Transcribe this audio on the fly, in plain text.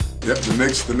Yep, the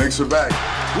Knicks are back.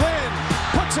 Lynn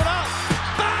puts it up.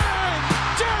 Bang!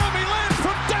 Jeremy Lin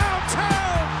from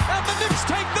downtown, and the Knicks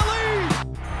take the lead.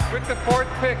 With the fourth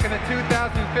pick in the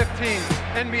 2015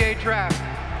 NBA Draft,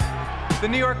 the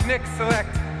New York Knicks select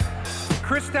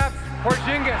Kristaps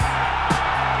Porzingis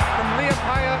from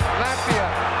Liepāja, Latvia.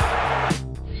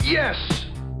 Yes!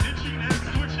 Dishing and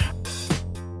Swishing.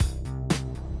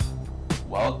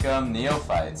 Welcome,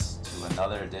 neophytes, to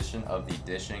another edition of the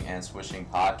Dishing and Swishing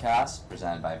podcast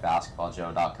presented by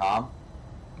BasketballJoe.com.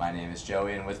 My name is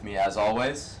Joey, and with me, as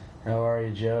always, how are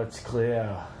you, Joe? It's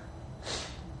Cleo.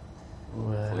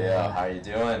 Cleo, how are you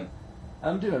doing?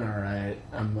 I'm doing all right.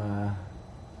 I'm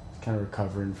kind of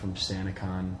recovering from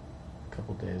SantaCon a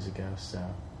couple days ago, so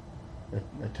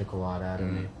that took a lot out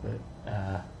of me. But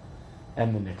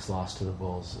and the Knicks lost to the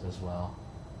Bulls as well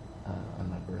on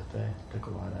my birthday. Took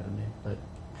a lot out of me, but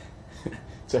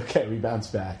it's okay. We bounce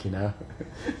back, you know.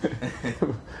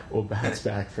 We'll bounce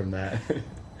back from that.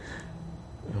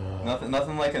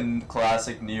 Nothing like a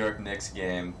classic New York Knicks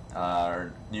game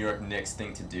or New York Knicks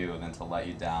thing to do than to let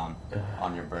you down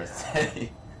on your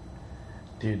birthday.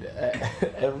 Dude,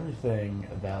 everything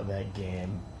about that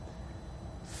game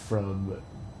from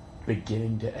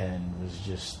beginning to end was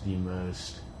just the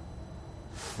most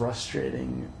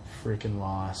frustrating freaking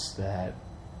loss. That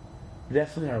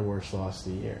definitely our worst loss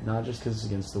of the year. Not just because it's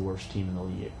against the worst team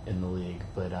in the league,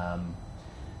 but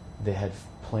they had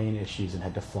plane issues and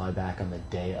had to fly back on the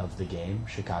day of the game,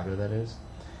 Chicago that is,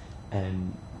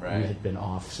 and right. We had been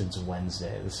off since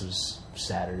Wednesday. This was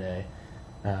Saturday.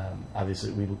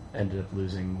 Obviously, we ended up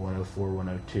losing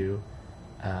 104-102.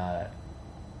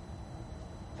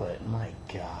 But my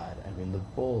God, I mean, the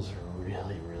Bulls are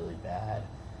really, really bad,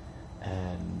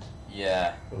 and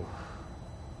yeah, oof,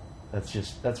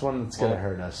 that's one that's going to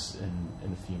hurt us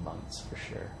in a few months for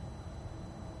sure.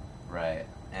 Right.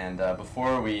 And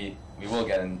before we will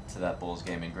get into that Bulls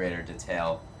game in greater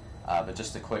detail, but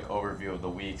just a quick overview of the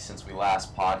week since we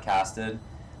last podcasted.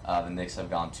 The Knicks have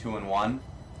gone 2-1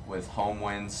 with home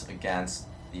wins against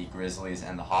the Grizzlies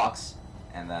and the Hawks,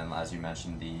 and then, as you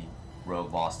mentioned, the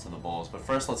road loss to the Bulls. But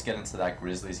first, let's get into that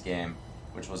Grizzlies game,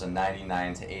 which was a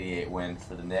 99-88 win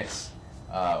for the Knicks.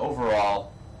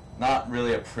 Overall, not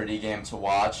really a pretty game to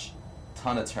watch.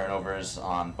 Ton of turnovers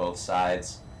on both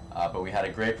sides. But we had a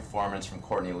great performance from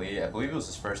Courtney Lee. I believe it was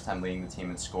his first time leading the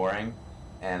team in scoring,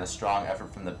 and a strong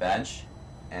effort from the bench.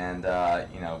 And,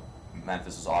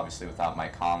 Memphis was obviously without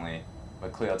Mike Conley.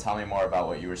 But Cleo, tell me more about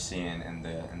what you were seeing in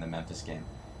the Memphis game.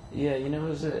 Yeah,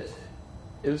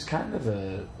 it was kind of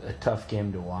a tough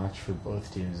game to watch for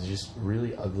both teams. It's just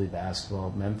really ugly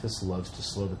basketball. Memphis loves to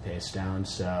slow the pace down,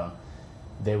 so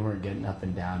they weren't getting up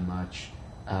and down much.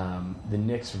 The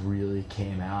Knicks really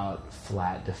came out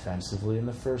flat defensively in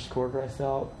the first quarter, I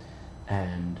felt,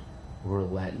 and were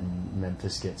letting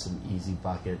Memphis get some easy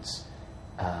buckets,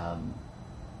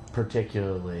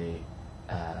 particularly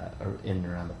in and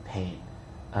around the paint.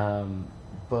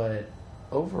 But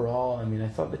overall, I mean, I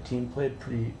thought the team played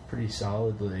pretty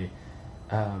solidly.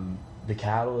 The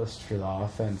catalyst for the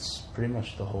offense pretty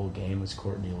much the whole game was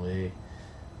Courtney Lee,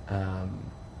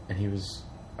 and he was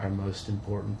our most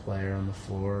important player on the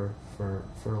floor for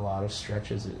a lot of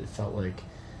stretches. It felt like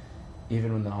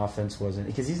even when the offense wasn't,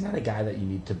 because he's not a guy that you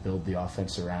need to build the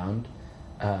offense around,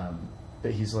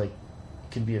 but he's like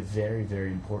can be a very,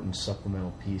 very important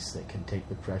supplemental piece that can take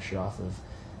the pressure off of,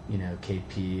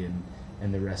 KP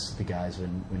and the rest of the guys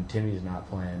when Timmy's not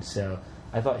playing. So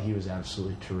I thought he was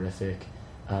absolutely terrific.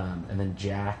 And then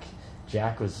Jack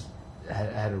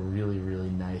had a really, really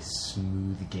nice,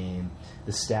 smooth game.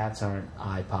 The stats aren't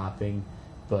eye-popping,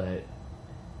 but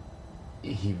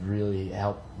he really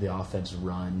helped the offense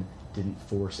run, didn't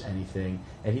force anything,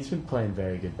 and he's been playing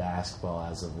very good basketball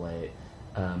as of late.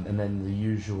 And then the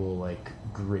usual,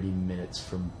 gritty minutes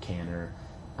from Canner,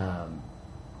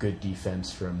 good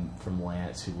defense from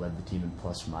Lance, who led the team in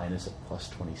plus-minus at plus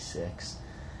 26.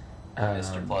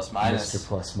 Mr. Plus Minus. Mr.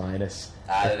 Plus Minus.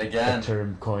 At it again. A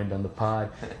term coined on the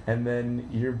pod. And then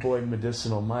your boy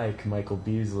Medicinal Michael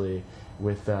Beasley,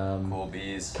 with cool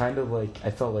bees. Kind of I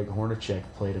felt like Hornacek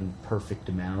played in perfect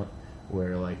amount,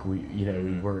 where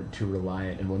we weren't too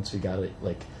reliant, and once we got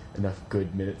enough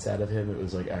good minutes out of him, it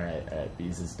was all right,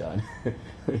 Bees is done.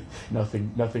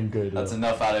 nothing good. That's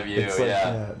enough out of you. It's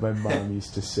yeah. My mom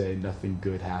used to say, nothing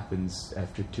good happens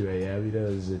after 2 a.m.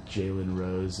 There's a Jalen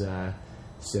Rose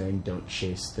saying, "Don't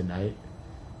chase the night."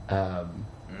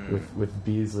 With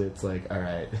Beasley, it's all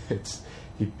right.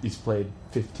 He's played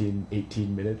 15,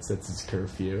 18 minutes. That's his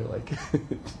curfew.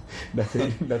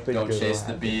 Nothing. Don't good chase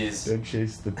the bees. Don't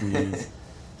chase the bees.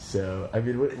 So I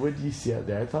mean, what do you see out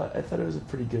there? I thought it was a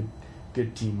pretty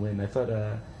good team win. I thought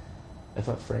I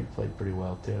thought Frank played pretty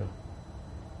well too.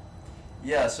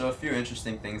 Yeah, so a few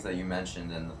interesting things that you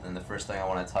mentioned, and the first thing I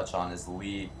want to touch on is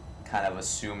Lee kind of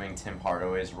assuming Tim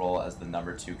Hardaway's role as the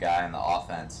number 2 guy in the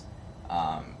offense.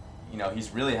 He's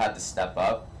really had to step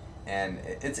up, and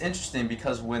it's interesting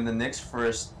because when the Knicks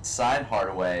first signed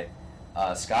Hardaway,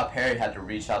 Scott Perry had to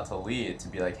reach out to Lee to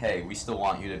be like, hey, we still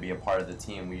want you to be a part of the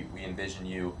team. We envision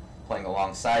you playing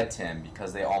alongside Tim,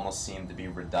 because they almost seem to be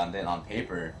redundant on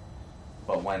paper.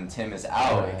 But when Tim is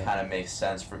out, it kind of makes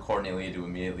sense for Courtney Lee to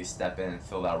immediately step in and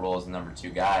fill that role as the number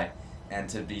 2 guy. And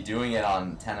to be doing it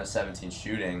on 10 of 17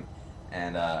 shooting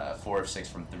and 4 of 6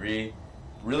 from 3,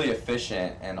 really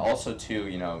efficient. And also,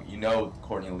 too,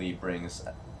 Courtney Lee brings,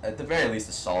 at the very least,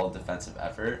 a solid defensive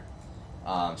effort.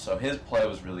 So his play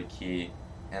was really key.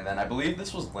 And then I believe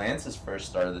this was Lance's first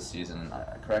start of the season.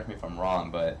 Correct me if I'm wrong,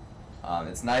 but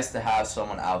it's nice to have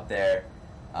someone out there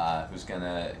who's going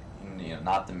to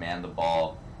not demand the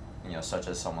ball, such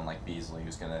as someone like Beasley,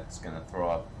 who's gonna throw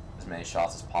up as many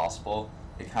shots as possible.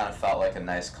 It kind of felt like a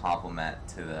nice compliment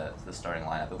to the starting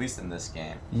lineup, at least in this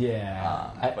game.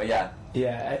 Yeah.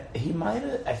 He might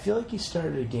have. I feel like he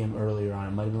started a game earlier on.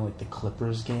 It might have been like the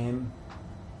Clippers game.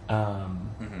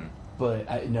 But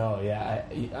I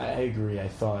agree. I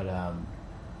thought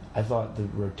the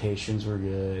rotations were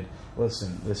good.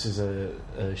 Listen, this is a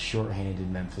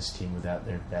short-handed Memphis team without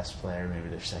their best player, maybe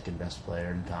their second best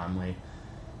player in Conley,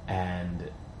 and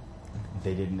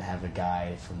they didn't have a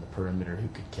guy from the perimeter who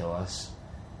could kill us.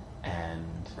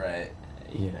 And right,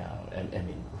 I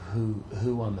mean,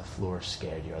 who on the floor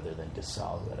scared you other than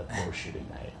Gasol, who had a poor shooting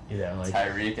night?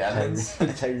 Tyreek Evans.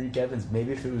 Tyreek Evans.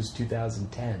 Maybe if it was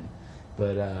 2010,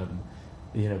 but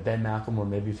Ben McLemore.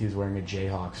 Maybe if he was wearing a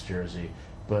Jayhawks jersey,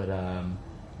 but.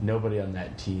 Nobody on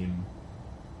that team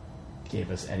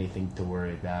gave us anything to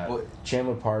worry about. Well,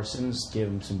 Chandler Parsons gave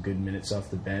him some good minutes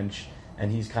off the bench,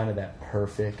 and he's kind of that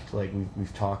perfect, like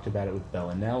we've talked about it with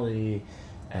Bellinelli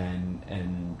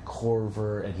and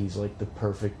Corver, and he's like the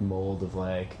perfect mold of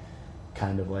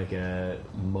kind of like a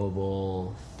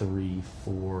mobile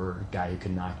 3-4 guy who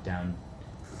can knock down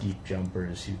deep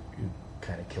jumpers who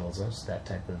kind of kills us. That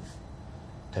type of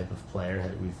player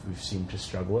that we've seemed to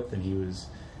struggle with, and he was.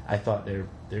 I thought their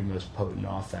most potent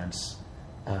offense.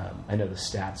 I know the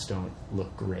stats don't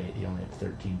look great. He only had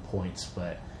 13 points,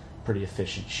 but pretty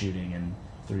efficient shooting and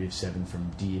 3 of 7 from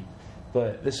deep.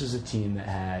 But this was a team that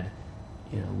had,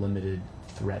 limited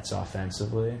threats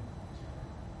offensively.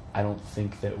 I don't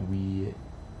think that we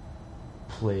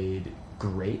played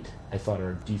great. I thought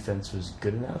our defense was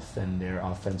good enough and their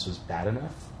offense was bad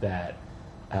enough that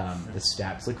the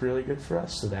stats look really good for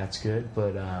us. So that's good.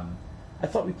 But I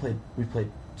thought we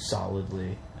played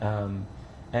solidly, and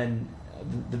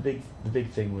the big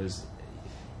thing was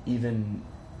even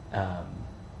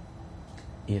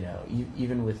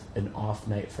even with an off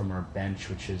night from our bench,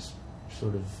 which has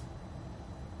sort of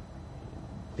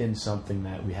been something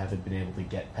that we haven't been able to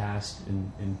get past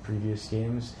in previous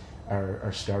games,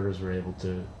 our starters were able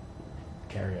to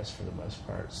carry us for the most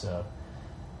part. So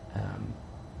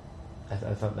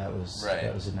I thought that was right.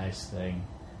 That was a nice thing.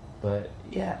 But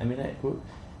yeah, I mean,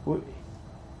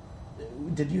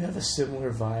 did you have a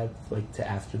similar vibe to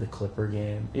after the Clipper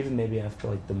game, even maybe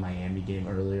after the Miami game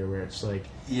earlier, where it's we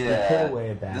put away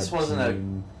a bad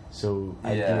team, so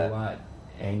I'd be a lot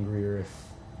angrier if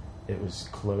it was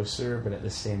closer, but at the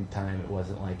same time, it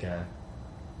wasn't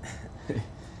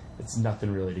it's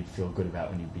nothing really to feel good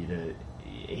about when you beat a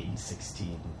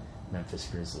 80-16 Memphis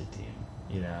Grizzly team,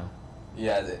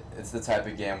 Yeah, it's the type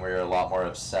of game where you're a lot more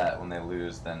upset when they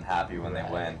lose than happy when they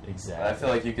win. Exactly. But I feel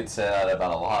like you could say that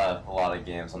about a lot of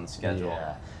games on the schedule.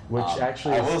 Yeah. Which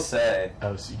actually, I will say.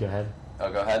 Oh, so go ahead.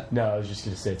 Oh, go ahead. No, I was just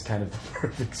going to say it's kind of the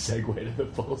perfect segue to the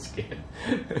Bulls game.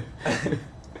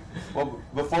 Well,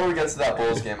 before we get to that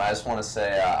Bulls game, I just want to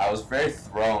say I was very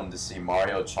thrown to see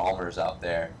Mario Chalmers out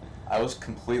there. I was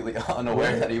completely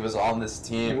unaware that he was on this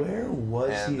team. Where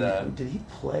was he? Did he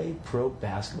play pro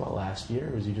basketball last year,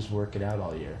 or was he just working out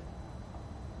all year?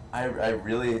 I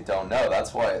really don't know.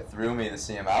 That's why it threw me to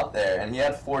see him out there. And he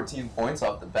had 14 points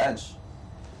off the bench.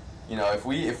 If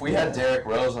we had Derrick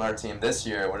Rose on our team this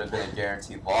year, it would have been a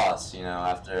guaranteed loss.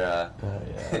 After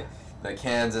the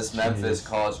Kansas-Memphis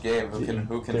college game,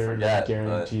 who can forget?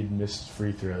 Guaranteed missed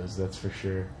free throws. That's for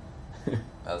sure.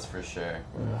 That's for sure.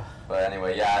 But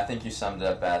anyway, yeah, I think you summed it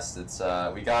up best. It's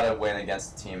we got to win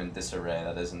against a team in disarray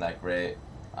that isn't that great,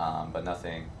 but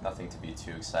nothing to be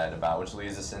too excited about. Which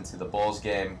leads us into the Bulls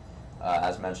game.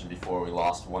 As mentioned before, we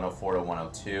lost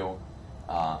 104-102.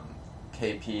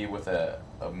 KP with a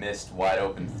missed wide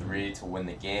open 3 to win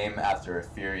the game after a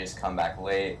furious comeback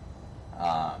late.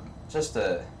 just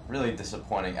a really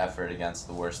disappointing effort against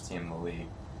the worst team in the league.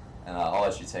 And I'll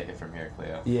let you take it from here,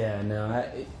 Cleo. Yeah, no,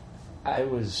 I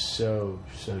was so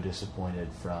disappointed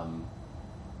from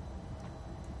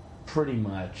pretty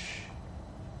much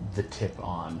the tip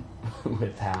on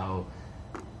with how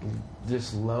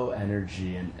this low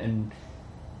energy and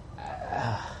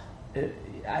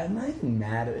I'm not even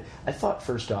mad at it. I thought,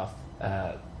 first off,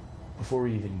 before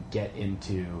we even get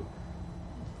into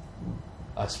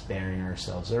us burying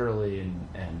ourselves early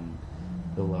and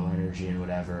the low energy and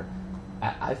whatever,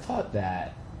 I thought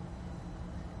that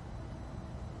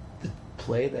the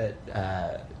play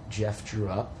that Jeff drew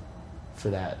up for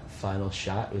that final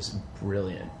shot was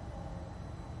brilliant.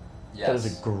 Yes. That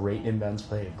was a great inbounds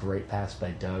play, a great pass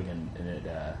by Doug, and it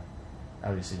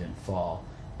obviously didn't fall.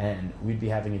 And we'd be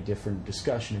having a different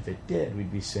discussion if it did.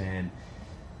 We'd be saying,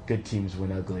 good teams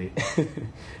win ugly,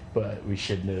 but we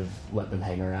shouldn't have let them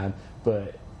hang around.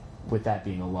 But with that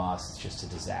being a loss, it's just a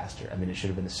disaster. I mean, it should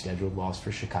have been a scheduled loss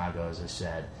for Chicago, as I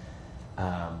said.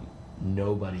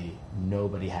 Nobody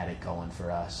had it going for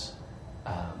us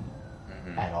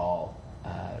at all,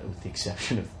 with the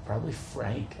exception of probably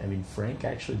Frank. I mean, Frank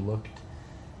actually looked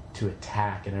to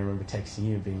attack, and I remember texting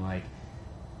you being like,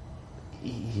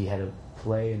 he had a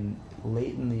play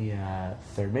late in the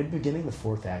third, maybe beginning of the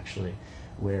fourth actually,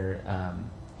 where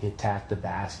he attacked the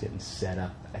basket and set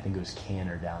up, I think it was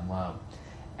Canner down low.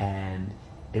 And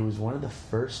it was one of the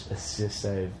first assists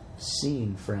I've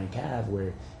seen Frank have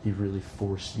where he really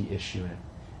forced the issue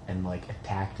and like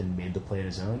attacked and made the play on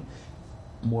his own.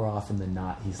 More often than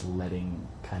not, he's letting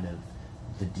kind of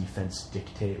the defense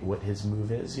dictate what his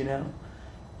move is, you know,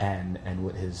 and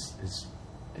what his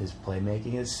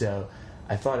playmaking is. So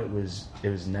I thought it was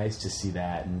nice to see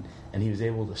that, and he was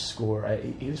able to score.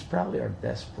 He was probably our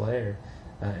best player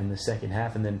in the second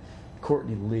half, and then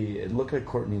Courtney Lee. It looked like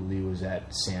Courtney Lee was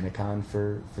at SantaCon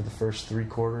for the first 3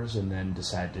 quarters, and then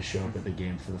decided to show up at the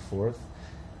game for the fourth.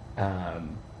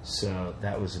 So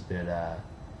that was a bit.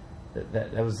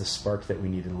 That was the spark that we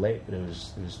needed late, but it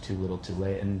was too little, too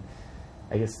late. And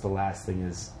I guess the last thing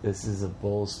is, this is a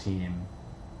Bulls team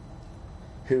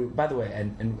who, by the way,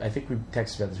 and I think we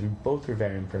texted about this, we both were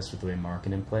very impressed with the way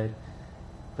Markkanen played.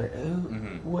 But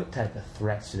what type of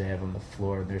threats do they have on the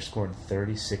floor? They're scoring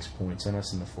 36 points on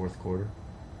us in the fourth quarter.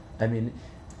 I mean,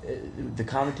 the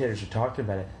commentators were talking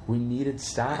about it. We needed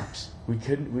stops. We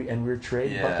were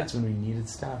trading buckets when we needed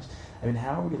stops. I mean,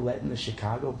 how are we letting the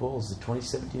Chicago Bulls, the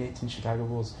 2017-18 Chicago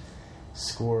Bulls,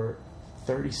 score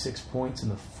 36 points in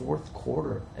the fourth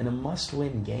quarter in a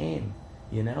must-win game?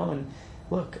 You know, and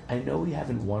look, I know we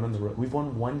haven't won on the road. We've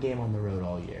won 1 game on the road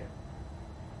all year.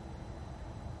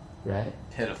 Right?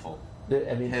 Pitiful.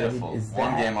 Pitiful. Is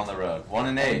 1 game on the road.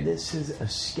 1-8. And this is a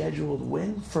scheduled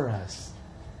win for us.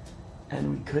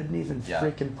 And we couldn't even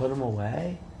freaking put them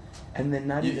away. And then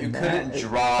not even that. You couldn't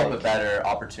draw up a better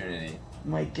opportunity.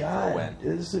 My God.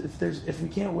 If we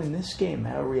can't win this game,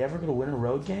 how are we ever going to win a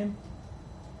road game?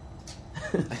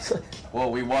 It's like,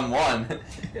 well, we won 1.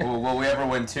 Yeah. Will we ever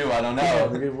win 2? I don't know. Yeah,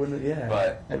 we're going to win it, yeah.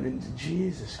 But, I mean,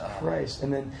 Jesus Christ.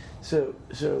 And then, so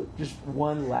just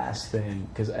one last thing,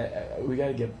 because we got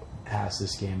to get past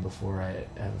this game before I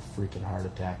have a freaking heart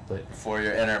attack. But before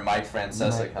your inner Mike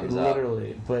Francesa comes out.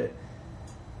 Literally. But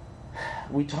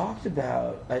I talked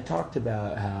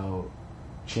about how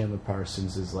Chandler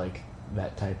Parsons is like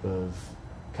that type of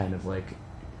kind of like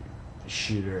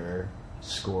shooter,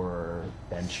 scorer,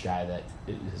 bench guy that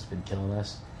has been killing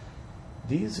us.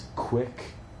 These quick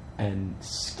and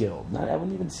skilled, I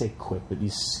wouldn't even say quick, but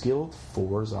these skilled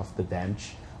 4s off the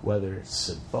bench, whether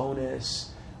it's Sabonis,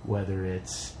 whether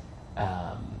it's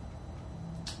I'm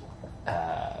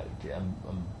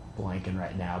blanking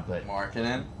right now, but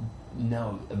Markkanen?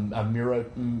 No,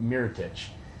 Mirotic.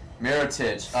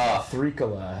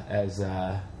 Thrikola, as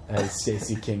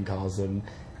Stacey King calls him,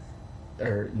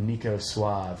 or Nico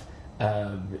Suave.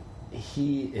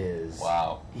 He is.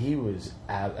 Wow. He was.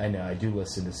 I know. I do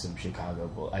listen to some Chicago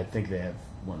Bulls. I think they have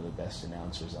one of the best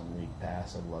announcers on League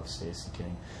Pass. I love Stacey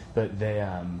King, but they.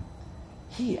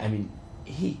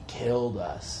 He killed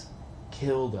us.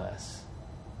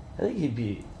 I think he'd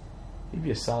be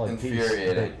a solid piece.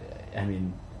 Infuriating. But, I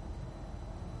mean,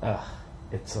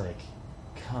 it's like,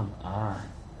 come on.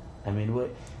 I mean, what?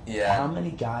 Yeah. How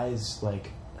many guys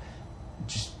like?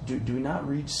 Just do we not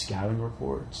read scouting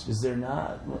reports? Is there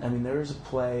not? I mean, there was a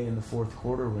play in the fourth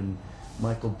quarter when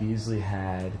Michael Beasley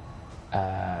had.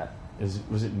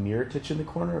 Was it Mirotic in the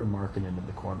corner or Markkanen in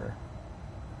the corner?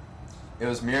 It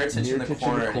was Mirotic in the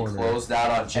corner, and he closed out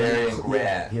on Jerry and Grant.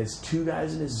 Yeah, he has 2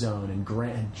 guys in his zone, and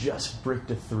Grant had just bricked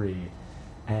a 3,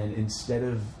 and instead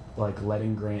of like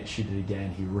letting Grant shoot it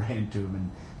again, he ran to him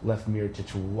and left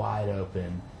Mirotic wide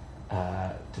open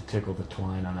to tickle the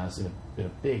twine on us in a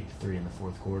big 3 in the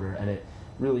fourth quarter. And it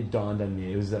really dawned on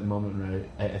me. It was that moment when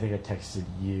I think I texted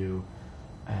you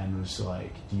and was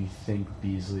like, do you think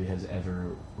Beasley has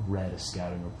ever read a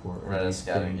scouting report? Or Read a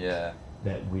scouting, yeah.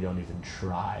 That we don't even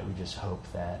try. We just hope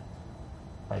that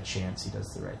by chance he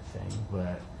does the right thing.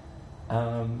 But,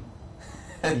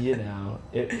 you know,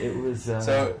 it was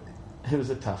it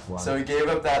was a tough one. So we gave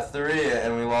up that 3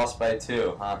 and we lost by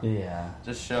 2, huh? Yeah.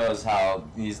 Just shows how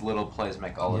these little plays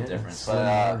make all the difference. Slim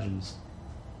margins.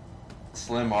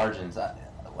 Slim margins. I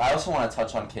also want to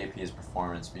touch on KP's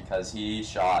performance because he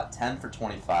shot 10 for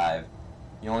 25.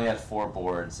 He only had 4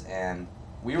 boards, and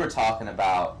we were talking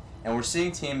about, and we're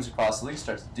seeing teams across the league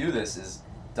start to do this, is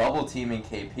double teaming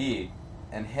KP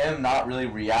and him not really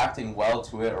reacting well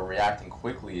to it or reacting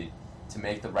quickly to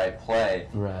make the right play,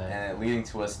 right. And it leading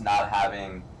to us not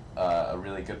having a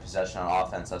really good possession on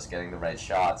offense, us getting the right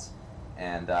shots.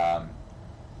 And,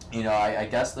 you know, I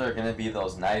guess there are going to be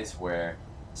those nights where,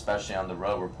 especially on the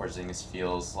road, where Porzingis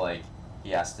feels like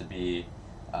he has to be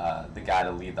the guy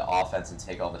to lead the offense and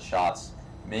take all the shots.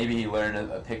 Maybe he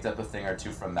picked up a thing or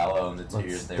two from Melo in the 2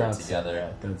 years they were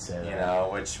together. Don't say that. You know,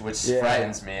 which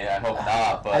frightens me. I hope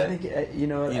not. But I think you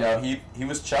know. He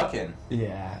was chucking.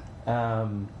 Yeah,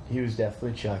 he was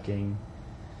definitely chucking.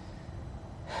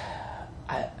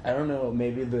 I don't know.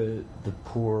 Maybe the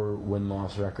poor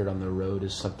win-loss record on the road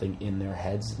is something in their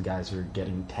heads. The guys are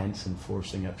getting tense and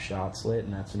forcing up shots late,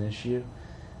 and that's an issue.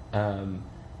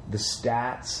 The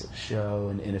stats show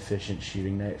an inefficient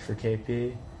shooting night for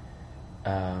KP.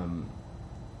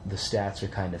 The stats are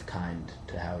kind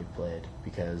to how he played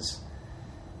because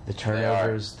the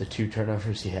turnovers, the 2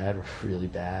 turnovers he had were really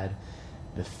bad.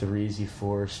 The 3s he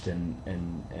forced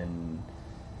and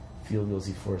field goals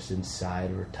he forced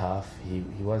inside were tough. He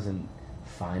wasn't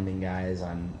finding guys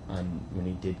on when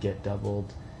he did get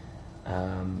doubled,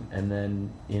 and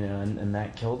then and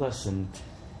that killed us.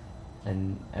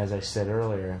 And as I said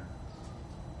earlier,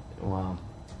 well,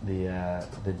 the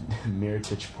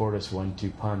Mirotic Portis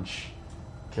 1-2 punch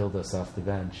killed us off the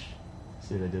bench.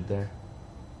 See what I did there?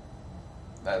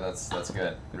 That's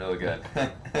good, really good.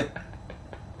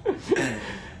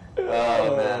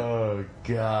 Oh man! Oh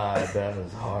god, that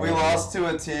was hard. We lost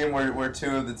to a team where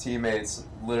 2 of the teammates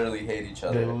literally hate each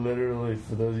other. They literally,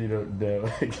 for those of you who don't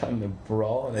know, they got in a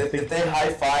brawl. And if they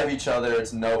high five each other,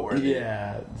 it's noteworthy.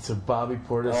 Yeah, so Bobby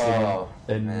Portis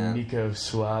and Nico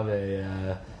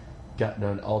Suave got in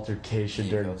an altercation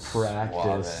during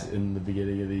practice in the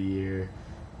beginning of the year,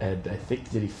 and I think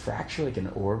did he fracture like an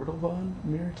orbital bone,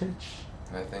 Mirotic?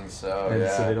 I think so, and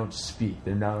yeah. So they don't speak.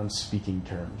 They're not on speaking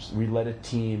terms. We let a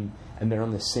team, and they're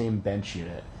on the same bench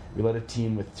unit. We let a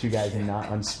team with 2 guys not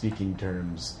on speaking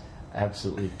terms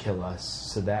absolutely kill us.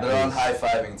 So they're on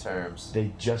high-fiving terms.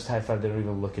 They just high-five. They don't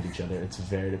even look at each other. It's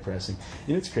very depressing.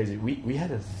 You know, it's crazy. We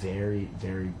had a very,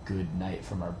 very good night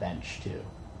from our bench, too.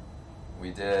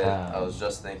 We did. I was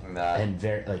just thinking that. And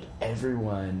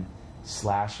everyone...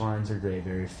 Slash lines are great,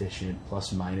 very efficient.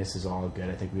 Plus minus is all good.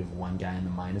 I think we have 1 guy in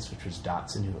the minus, which was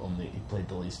Dotson, who he played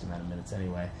the least amount of minutes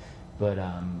anyway. But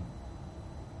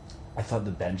I thought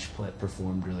the bench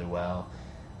performed really well.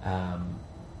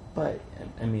 But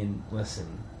I mean, listen,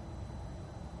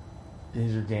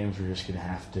 these are games we're just gonna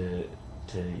have to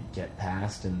get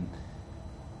past and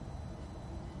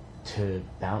to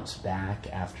bounce back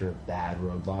after a bad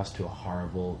road loss to a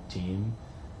horrible team.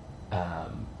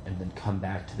 And then come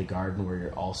back to the Garden where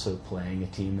you're also playing a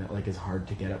team that is hard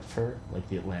to get up for, like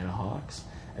the Atlanta Hawks.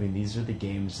 I mean, these are the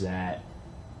games that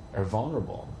are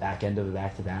vulnerable, back end of the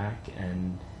back-to-back,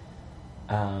 and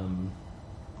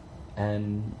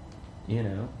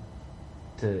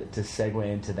to segue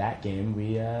into that game,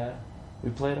 we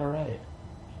played all right.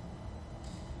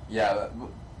 Yeah.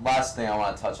 Last thing I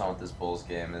want to touch on with this Bulls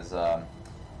game is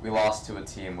we lost to a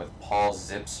team with Paul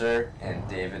Zipser and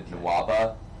David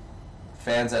Nwaba.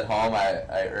 Fans at home,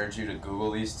 I urge you to Google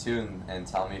these 2 and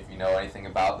tell me if you know anything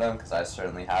about them, because I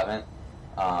certainly haven't.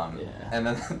 And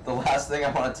then the last thing I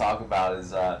want to talk about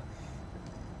is, the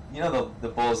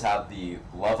Bulls have the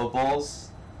Luvabulls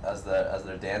as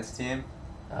their dance team.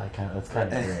 That's kind of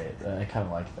great. I kind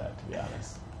of like that, to be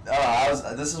honest.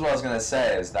 This is what I was gonna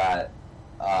say is that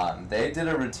they did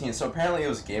a routine. So apparently it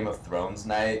was Game of Thrones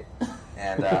night.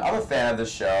 And I'm a fan of the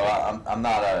show. I'm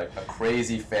not a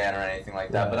crazy fan or anything like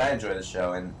that, but I enjoy the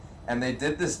show. And they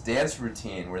did this dance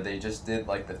routine where they just did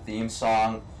the theme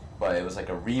song, but it was a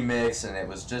remix, and it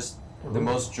was just the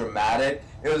most dramatic.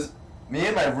 It was me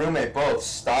and my roommate both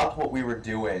stopped what we were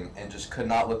doing and just could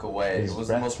not look away. It was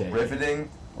the most riveting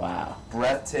Wow.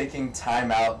 breathtaking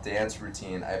timeout dance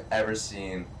routine I've ever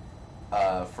seen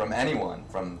from anyone,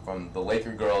 from the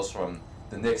Laker girls, from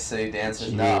the Knicks City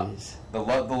Dancers. No, the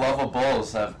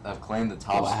Luvabulls have claimed the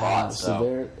top spot,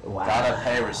 so gotta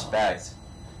pay respect.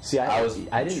 See, I didn't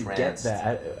entranced. get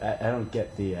that. I don't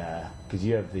get the because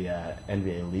you have the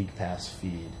NBA League Pass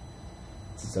feed.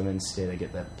 Since I'm in state, I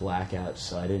get that blackout,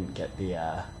 so I didn't get the.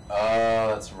 Oh,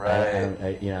 that's right.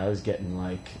 I was getting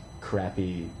like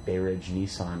crappy Bay Ridge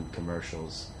Nissan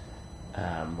commercials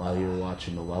while you were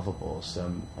watching the Luvabulls,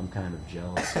 so I'm kind of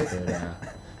jealous.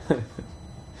 But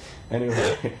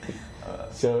anyway,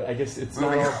 so I guess it's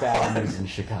not all bad news in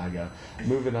Chicago.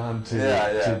 Moving on to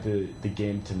the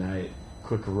game tonight.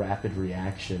 Quick rapid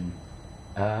reaction.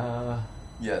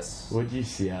 Yes. What do you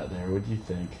see out there? What do you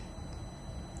think?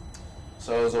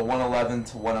 So it was a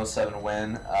 111-107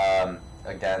 win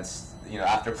against,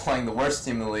 after playing the worst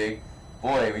team in the league.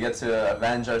 Boy, we get to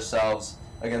avenge ourselves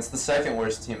against the second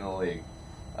worst team in the league.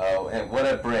 And what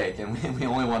a break. And we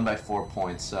only won by 4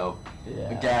 points. So,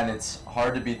 again, it's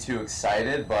hard to be too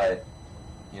excited, but,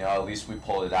 at least we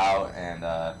pulled it out. And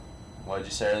what did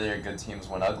you say earlier? Good teams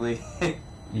went ugly.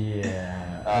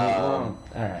 Yeah. All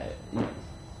right.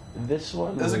 This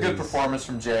one was a good performance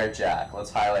from Jarrett Jack. Let's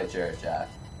highlight Jarrett Jack.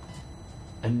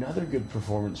 Another good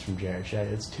performance from Jarrett Jack.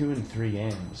 It's 2 in 3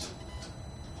 games.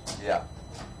 Yeah.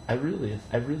 I really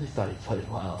thought he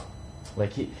played well.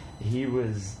 Like he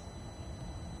was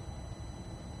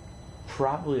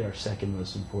probably our third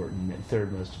most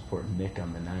important Nick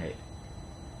on the night.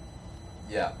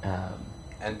 Yeah.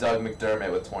 And Doug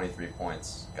McDermott with 23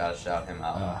 points. Gotta shout him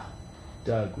out.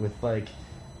 Doug with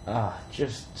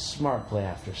just smart play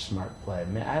after smart play.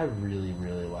 Man, I really,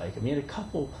 really like him. He had a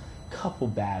couple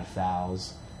bad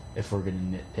fouls, if we're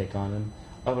going to nitpick on him.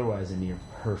 Otherwise, a near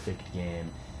perfect game.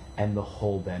 And the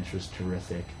whole bench was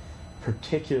terrific.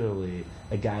 Particularly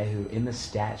a guy who, in the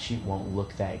stat sheet, won't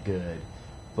look that good.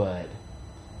 But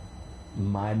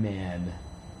my man,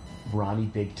 Ronnie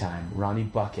Big Time, Ronnie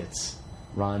Buckets,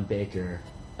 Ron Baker,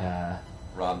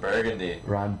 Ron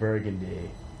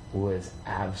Burgundy was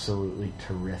absolutely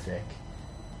terrific.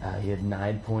 He had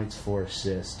 9 points, 4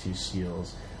 assists, 2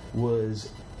 steals. Was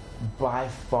by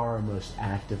far our most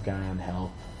active guy on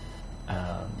help.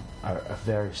 A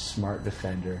very smart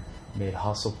defender. Made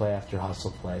hustle play after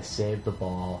hustle play. Saved the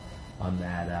ball on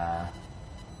that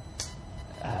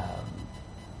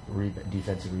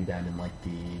defensive rebound in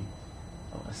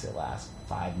last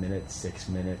 5 minutes, 6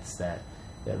 minutes. That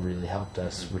really helped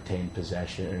us retain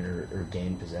possession or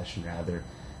gain possession rather.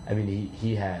 I mean,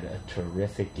 he had a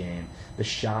terrific game. The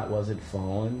shot wasn't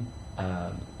falling.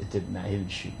 He didn't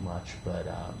shoot much, but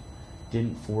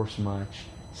didn't force much.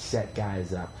 Set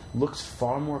guys up. Looks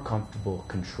far more comfortable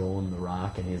controlling the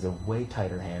rock, and he has a way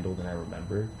tighter handle than I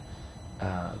remembered.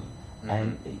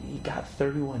 And he got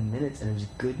 31 minutes, and it was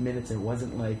good minutes. And it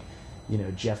wasn't like,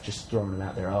 Jeff just throwing him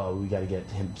out there. Oh, we got to get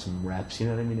him some reps. You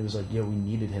know what I mean? It was like, we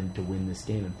needed him to win this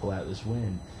game and pull out this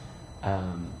win.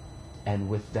 And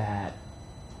with that.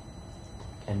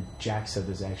 And Jack said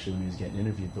this actually when he was getting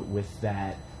interviewed, but with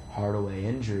that Hardaway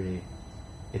injury,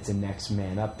 it's a next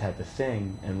man up type of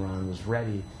thing, and Ron was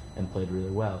ready and played really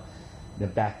well. Now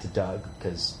back to Doug,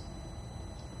 because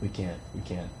we can't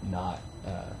not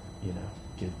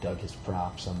give Doug his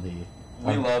props on the.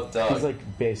 We love Doug. He's like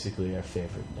basically our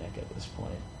favorite Nick at this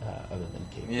point, other than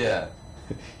KP. Yeah,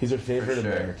 he's our favorite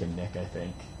American Nick, I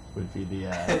think, would be the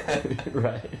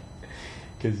right,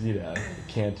 because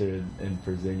Cantor and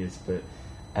Porzingis, but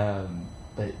I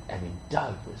mean,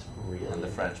 Doug was really... And the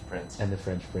French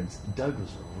Prince. Doug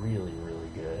was really, really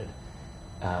good.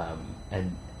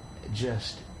 And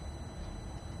just...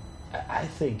 I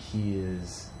think he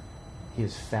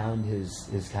has found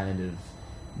his kind of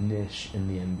niche in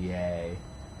the NBA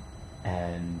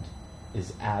and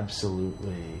is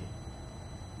absolutely...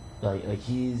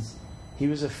 He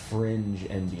was a fringe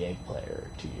NBA player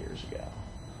 2 years ago.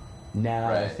 Now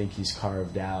right. I think he's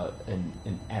carved out an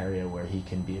area where he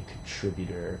can be a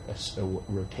contributor, a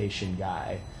rotation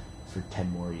guy for 10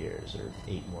 more years or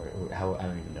 8 more. I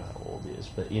don't even know how old he is,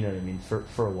 but you know what I mean,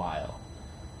 for a while.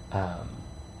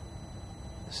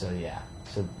 So yeah.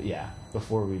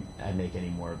 Before I make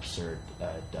any more absurd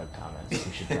Doug comments,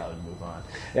 we should probably move on.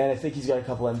 And I think he's got a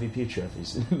couple MVP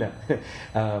trophies. No.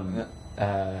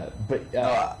 But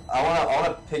I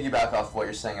want to piggyback off what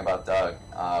you're saying about Doug,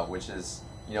 which is.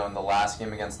 In the last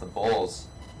game against the Bulls,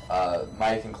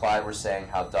 Mike and Clyde were saying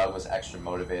how Doug was extra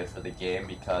motivated for the game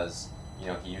because,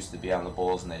 he used to be on the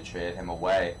Bulls and they traded him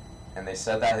away. And they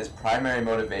said that his primary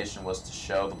motivation was to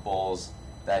show the Bulls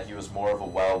that he was more of a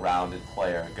well-rounded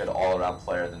player, a good all-around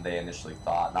player than they initially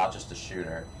thought, not just a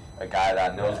shooter. a guy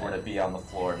that knows where to be on the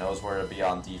floor, knows where to be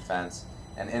on defense.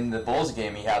 And in the Bulls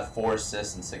game, he had 4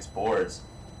 assists and 6 boards.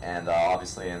 And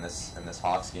obviously in this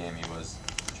Hawks game, he was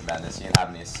tremendous. He didn't have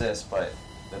any assists, but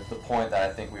the point that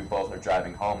I think we both are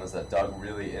driving home is that Doug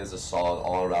really is a solid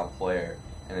all-around player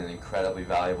and an incredibly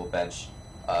valuable bench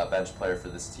player for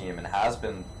this team, and has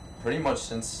been pretty much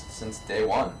since day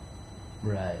one.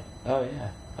 Right. Oh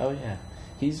yeah.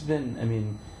 He's been. I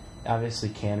mean, obviously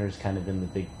Canner's kind of been the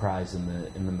big prize in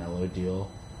the Melo deal,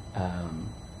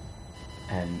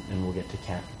 and we'll get to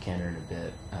Canner in a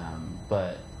bit.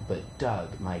 But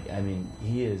Doug, Mike, I mean,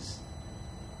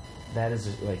 that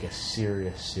is like a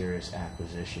serious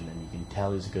acquisition, and you can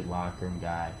tell he's a good locker room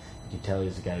guy. You can tell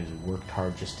he's a guy who's worked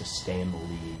hard just to stay in the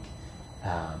league,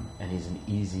 and he's an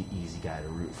easy guy to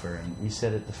root for. And we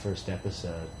said it the first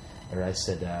episode, or I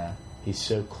said he's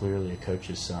so clearly a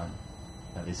coach's son.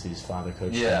 Obviously, his father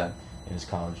coached him in his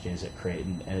college days at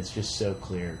Creighton, and it's just so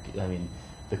clear. I mean,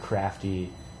 the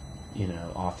crafty,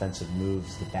 offensive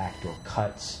moves, the backdoor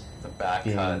cuts,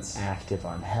 being active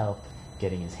on help,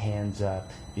 getting his hands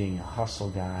up, being a hustle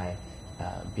guy,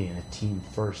 being a team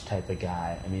first type of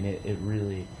guy. I mean, it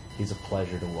really, he's a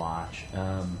pleasure to watch.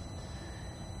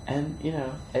 And you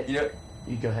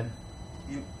go ahead.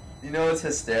 What's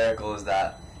hysterical is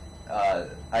that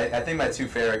I think my 2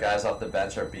 favorite guys off the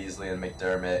bench are Beasley and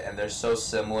McDermott, and they're so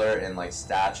similar in like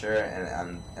stature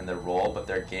and their role, but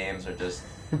their games are just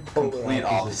complete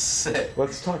opposite.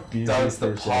 Let's talk Beasley. Doug's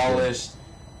the polished.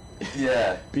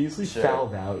 Yeah. Beasley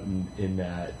fouled out in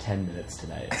 10 minutes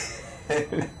tonight.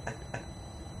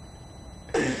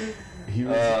 He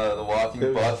was the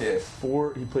walking bucket.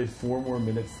 He played 4 more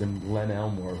minutes than Len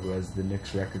Elmore, who has the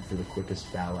Knicks record for the quickest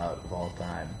foul out of all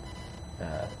time,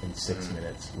 in 6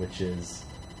 minutes, which is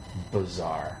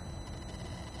bizarre.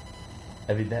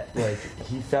 I mean,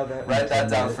 he fouled out. Write that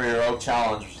down for your Oak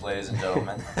Challenge, ladies and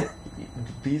gentlemen.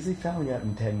 Beasley fouling out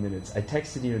in 10 minutes. I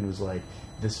texted you and was like,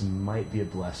 this might be a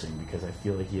blessing because I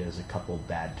feel like he has a couple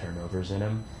bad turnovers in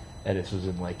him, and this was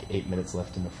in like 8 minutes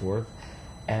left in the fourth.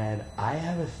 And I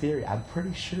have a theory. I'm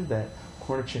pretty sure that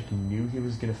Hornacek knew he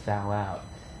was going to foul out,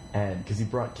 and because he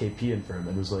brought KP in for him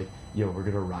and was like, yo, we're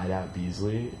going to ride out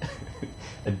Beasley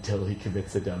until he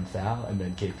commits a dumb foul, and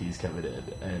then KP's coming in.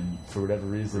 And for whatever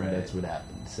reason, that's what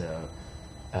happened. So,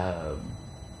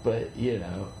 but,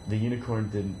 the Unicorn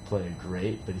didn't play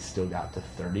great, but he still got to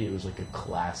 30. It was like a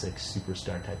classic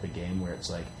superstar type of game where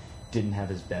it's like, didn't have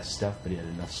his best stuff, but he had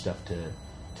enough stuff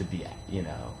to be, a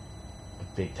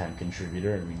big-time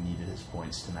contributor, and we needed his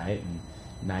points tonight. And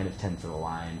 9 of 10 for the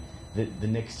line. The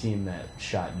Knicks team that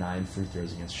shot 9 free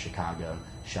throws against Chicago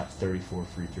shot 34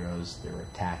 free throws. They were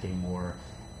attacking more.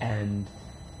 And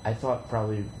I thought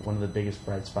probably one of the biggest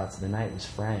bright spots of the night was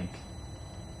Frank.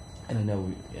 And I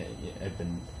know I've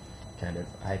been kind of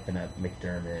hyping up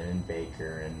McDermott and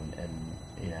Baker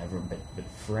and everyone, but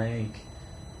Frank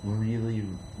really,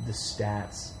 the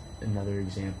stats, another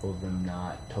example of them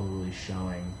not totally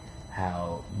showing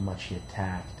how much he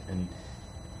attacked. And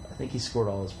I think he scored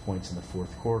all his points in the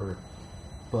fourth quarter,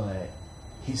 but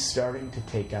he's starting to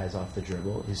take guys off the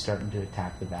dribble. He's starting to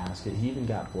attack the basket. He even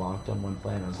got blocked on one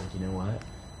play, and I was like, you know what?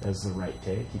 That was the right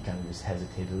take. He kind of just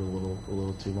hesitated a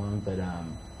little too long, but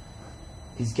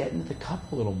he's getting to the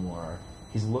cup a little more.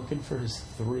 He's looking for his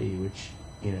 3, which,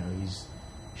 he's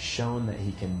shown that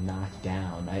he can knock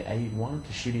down. I want him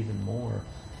to shoot even more,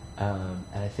 and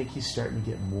I think he's starting to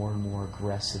get more and more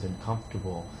aggressive and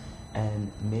comfortable,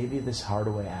 and maybe this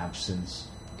Hardaway absence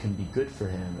can be good for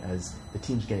him, as the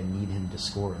team's going to need him to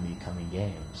score in the coming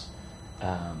games.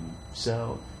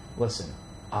 So, listen,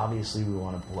 obviously we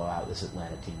want to blow out this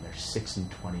Atlanta team. They're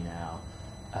 6-20 now,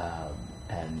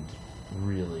 and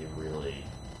really, really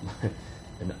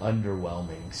an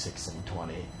underwhelming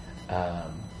 6-20.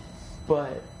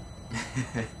 But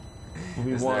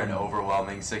we Is won. there an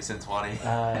overwhelming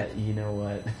 6-20? You know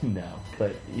what? No,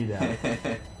 but I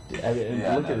mean,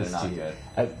 look at this team.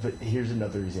 But here's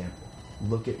another example.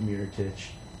 Look at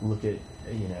Mirotic. Look at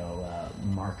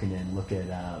Markkanen. Look at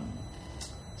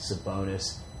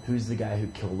Sabonis. Who's the guy who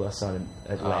killed us on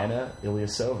Atlanta?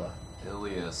 Ilyasova.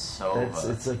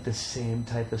 It's like the same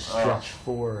type of stretch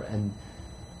 4, and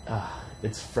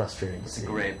it's frustrating. It's a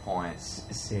great point.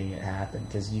 Seeing it happen,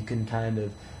 because you can kind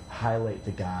of highlight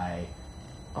the guy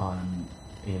on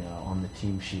the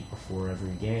team sheet before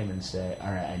every game and say,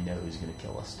 all right, I know who's going to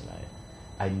kill us tonight.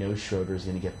 I know Schroeder's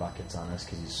going to get buckets on us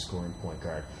because he's scoring point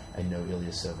guard. I know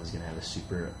Ilyasova's going to have a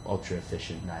super ultra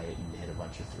efficient night and hit a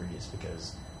bunch of threes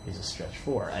because he's a stretch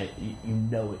 4. You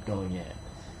know it going in.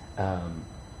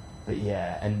 But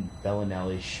yeah, and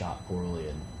Bellinelli shot poorly,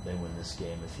 and they win this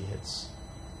game if he hits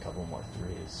a couple more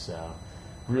threes. So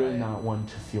really not one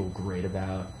to feel great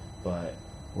about. But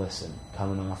listen,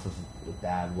 coming off of a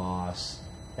bad loss,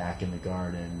 back in the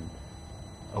Garden,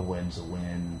 a win's a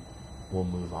win. We'll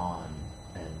move on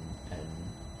and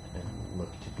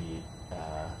look to beat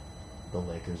the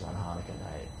Lakers on Hanukkah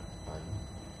night on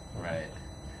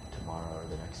tomorrow or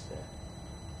the next day.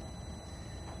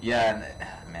 Yeah,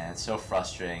 and man, it's so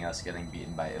frustrating us getting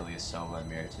beaten by Ilyasova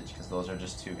and Mirotic, because those are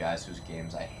just two guys whose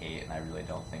games I hate, and I really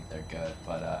don't think they're good.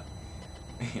 But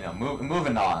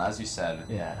moving on, as you said,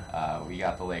 we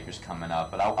got the Lakers coming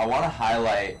up. But I want to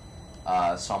highlight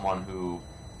someone who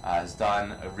has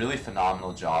done a really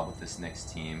phenomenal job with this Knicks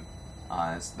team.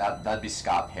 That'd be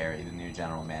Scott Perry, the new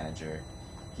general manager.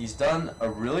 He's done a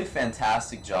really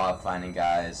fantastic job finding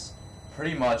guys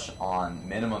pretty much on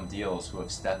minimum deals who have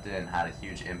stepped in and had a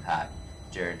huge impact.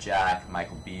 Jared Jack,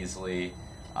 Michael Beasley,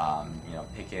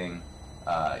 picking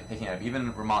up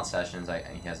even Ramon Sessions.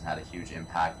 He hasn't had a huge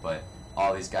impact, but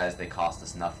all these guys, they cost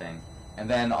us nothing. And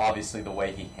then obviously the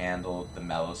way he handled the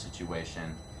Melo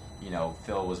situation,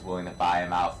 Phil was willing to buy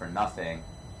him out for nothing,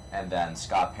 and then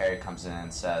Scott Perry comes in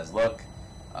and says, look,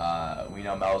 we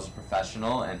know Melo's a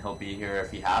professional and he'll be here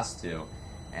if he has to.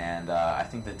 And I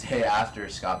think the day after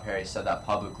Scott Perry said that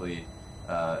publicly,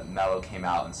 Melo came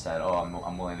out and said,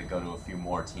 I'm willing to go to a few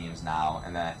more teams now.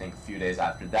 And then I think a few days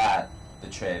after that, the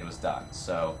trade was done.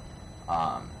 So,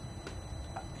 for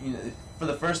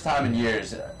the first time in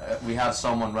years, we have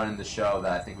someone running the show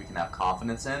that I think we can have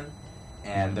confidence in.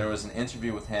 And there was an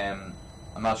interview with him,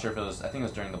 I'm not sure if I think it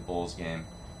was during the Bulls game,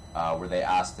 where they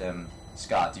asked him,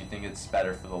 Scott, do you think it's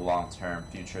better for the long-term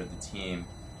future of the team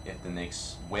if the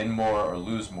Knicks win more or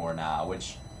lose more now?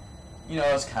 Which,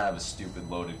 is kind of a stupid,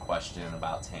 loaded question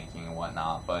about tanking and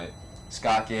whatnot. But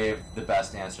Scott gave the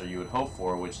best answer you would hope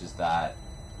for, which is that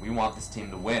we want this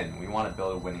team to win. We want to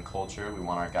build a winning culture. We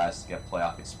want our guys to get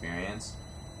playoff experience.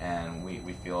 And we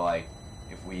feel like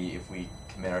if we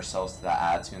commit ourselves to that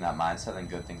attitude and that mindset, then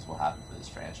good things will happen for this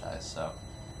franchise. So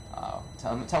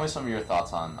tell me some of your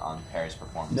thoughts on Perry's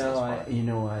performance. No, you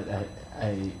know what?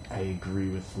 I agree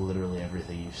with literally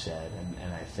everything you said,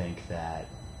 and I think that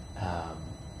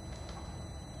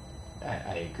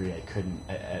I agree.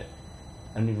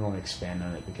 I don't even want to expand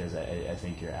on it because I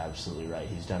think you're absolutely right.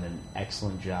 He's done an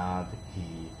excellent job.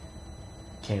 He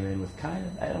came in with kind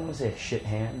of, I don't want to say a shit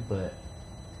hand, but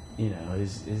it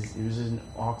was an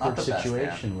awkward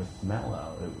situation with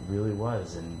Melo. It really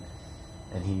was, and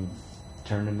he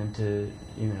turned him into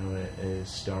a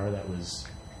star that was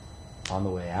on the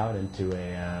way out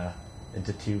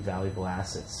into two valuable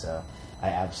assets. So I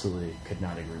absolutely could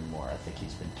not agree more. I think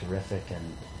he's been terrific,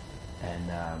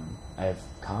 and I have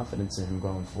confidence in him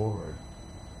going forward.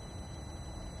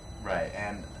 Right,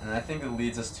 and I think it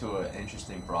leads us to an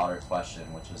interesting broader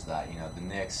question, which is that the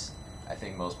Knicks, I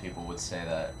think most people would say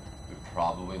that we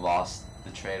probably lost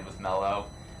the trade with Melo.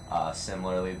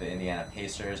 Similarly, the Indiana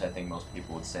Pacers, I think most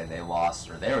people would say they lost,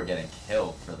 or they were getting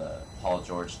killed for the Paul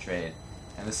George trade.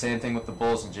 And the same thing with the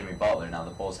Bulls and Jimmy Butler. Now,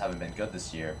 the Bulls haven't been good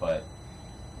this year, but,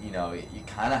 you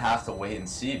kind of have to wait and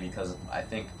see, because I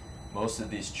think most of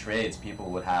these trades, people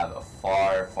would have a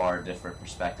far, far different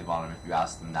perspective on them if you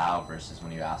ask them now versus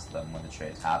when you ask them when the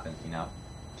trades happened, Yeah,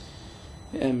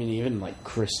 I mean, even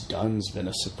Chris Dunn's been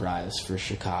a surprise for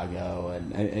Chicago,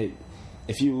 and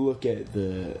if you look at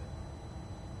the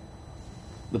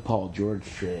Paul George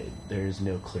trade, there's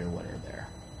no clear winner there.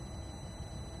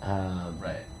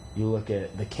 Right. You look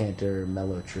at the Cantor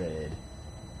Melo trade,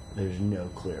 there's no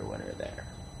clear winner there.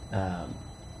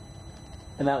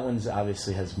 And that one's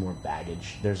obviously has more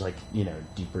baggage. There's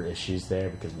deeper issues there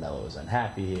because Melo was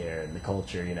unhappy here and the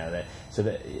culture,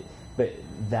 but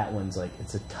that one's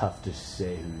it's tough to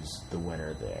say who's the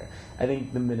winner there. I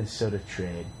think the Minnesota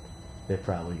trade, they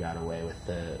probably got away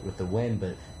with the win,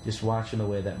 but just watching the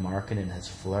way that Markkanen has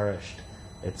flourished,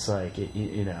 it's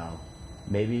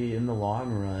maybe in the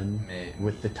long run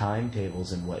with the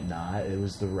timetables and whatnot, it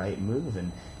was the right move,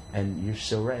 and you're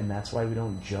so right, and that's why we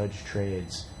don't judge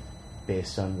trades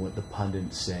based on what the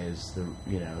pundit says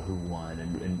who won,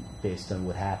 and based on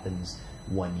what happens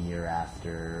 1 year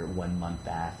after, 1 month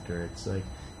after. It's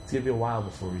gonna be a while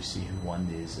before we see who won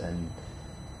these, and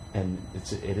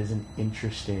it is an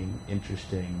interesting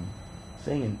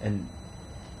thing, and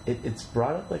it's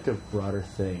brought up a broader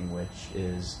thing, which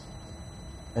is,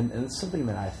 and it's something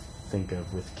that I think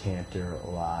of with Cantor a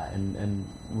lot, and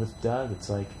with Doug, it's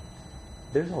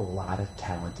there's a lot of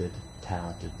talented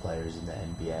players in the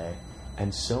NBA,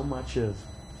 and so much of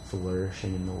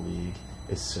flourishing in the league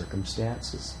is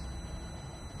circumstances.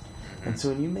 And so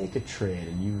when you make a trade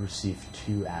and you receive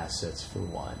two assets for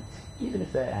one, even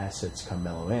if that asset's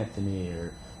Carmelo Anthony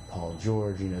or Paul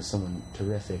George, someone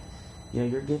terrific,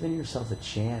 you're giving yourself a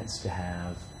chance to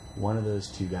have one of those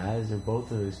two guys or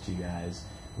both of those two guys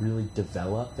really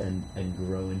develop and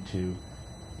grow into,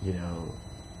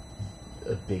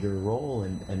 a bigger role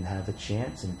and have a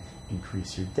chance and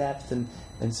increase your depth. And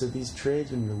so these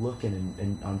trades, when you're looking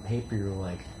and on paper, you're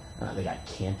like, they got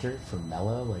Cantor for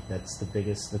Melo, like that's the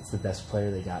best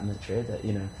player they got in the trade. That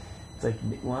it's like,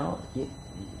 well,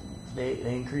 they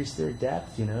increased their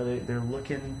depth. They're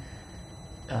looking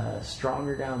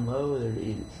stronger down low.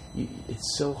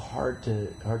 It's so hard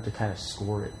to kind of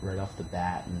score it right off the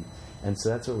bat, and so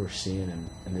that's what we're seeing,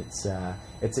 and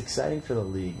it's exciting for the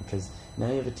league because now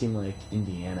you have a team like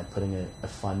Indiana putting a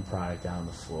fun product down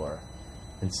the floor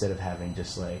instead of having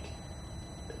just like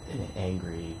an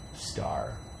angry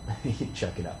star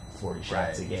chucking up 40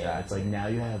 shots a game. Exactly. It's like now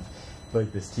you have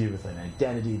like this team with an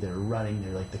identity. They're running.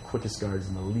 They're like the quickest guards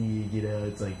in the league.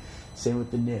 It's like same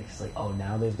with the Knicks. Like, oh,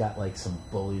 now they've got like some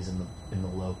bullies in the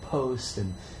low post,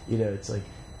 and it's like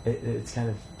it's kind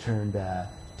of turned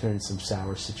some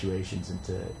sour situations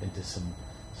into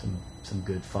some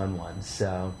good fun ones.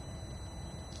 So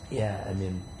yeah, I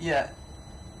mean, yeah,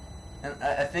 and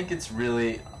I think it's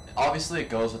really obviously it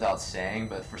goes without saying,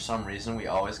 but for some reason we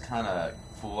always kind of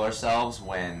fool ourselves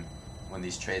when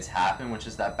these trades happen, which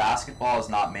is that basketball is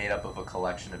not made up of a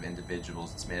collection of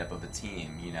individuals, it's made up of a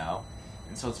team,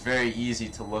 And so it's very easy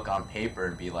to look on paper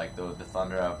and be like, the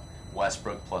Thunder have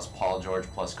Westbrook plus Paul George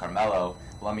plus Carmelo,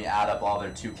 let me add up all their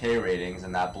 2K ratings,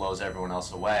 and that blows everyone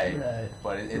else away. Right.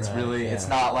 But it's really, it's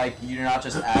not like, you're not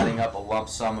just adding up a lump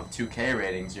sum of 2K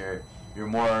ratings, you're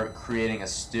more creating a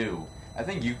stew. I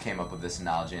think you came up with this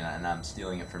analogy, and I'm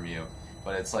stealing it from you.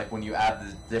 But it's like when you add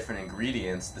the different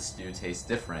ingredients, the stew tastes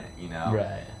different,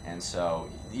 Right. And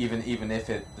so even if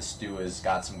the stew has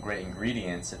got some great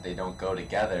ingredients, if they don't go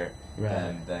together,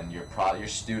 right, then your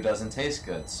stew doesn't taste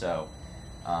good. So,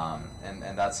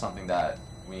 and that's something that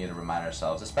we need to remind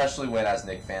ourselves, especially when as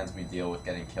Knicks fans we deal with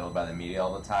getting killed by the media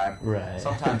all the time. Right.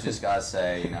 Sometimes you just gotta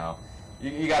say,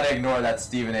 you gotta ignore that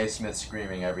Stephen A. Smith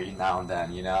screaming every now and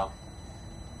then,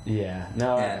 Yeah.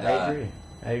 No, and,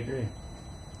 I agree.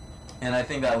 And I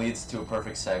think that leads to a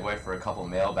perfect segue for a couple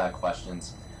mailbag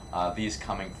questions. These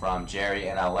coming from Jerry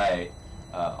in LA,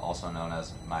 also known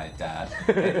as my dad.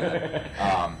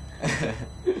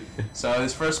 So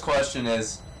his first question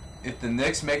is, if the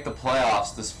Knicks make the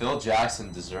playoffs, does Phil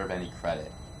Jackson deserve any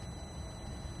credit?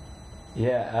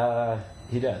 Yeah,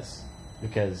 he does,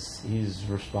 because he's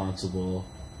responsible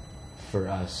for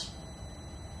us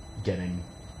getting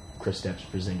Kristaps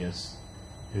Porzingis,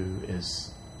 who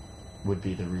would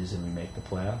be the reason we make the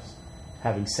playoffs.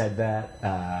 Having said that,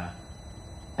 I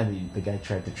mean, the guy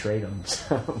tried to trade him,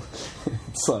 so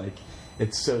it's like,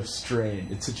 it's so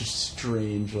strange. It's such a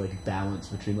strange, like, balance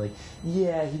between, like,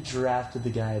 yeah, he drafted the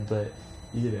guy, but,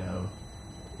 2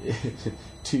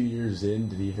 years in,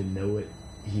 did he even know what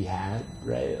he had,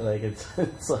 right? Like, it's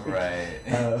like... Right.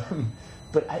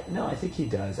 But, I think he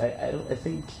does. I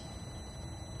think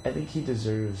he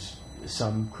deserves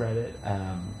some credit.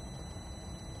 I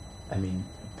mean,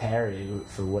 Perry,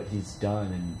 for what he's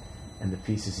done and the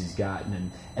pieces he's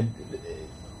gotten,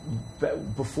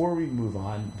 but before we move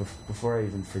on, before I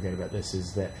even forget about this,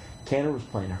 is that Cantor was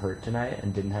playing hurt tonight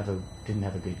and didn't have a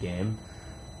good game,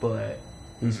 but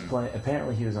he's playing.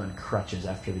 Apparently, he was on crutches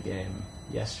after the game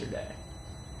yesterday,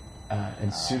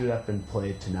 and suited up and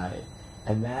played tonight,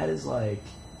 and that is like.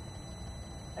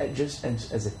 Just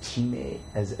as a teammate,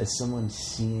 as someone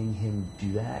seeing him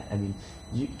do that, I mean,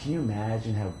 can you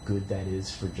imagine how good that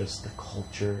is for just the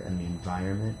culture and the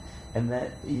environment, and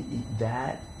that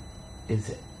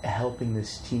is helping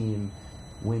this team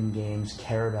win games,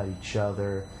 care about each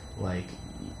other, like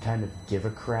kind of give a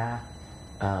crap,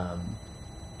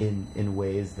 in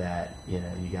ways that you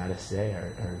gotta say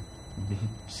are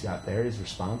Scott Barry's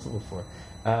responsible for.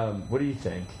 What do you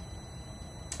think?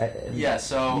 Yeah,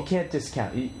 so... You can't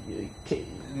discount...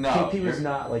 No. KP was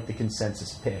not, like, the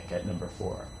consensus pick at number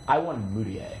 4. I wanted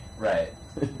Moutier. Right.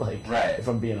 Right. If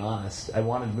I'm being honest. I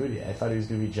wanted Moutier. I thought he was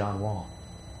going to be John Wall.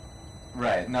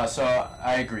 Right. No, so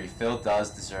I agree. Phil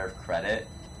does deserve credit.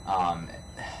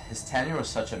 His tenure was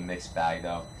such a mixed bag,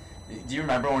 though. Do you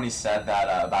remember when he said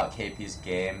that about KP's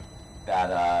game,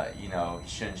 that, he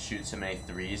shouldn't shoot so many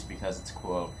threes because it's,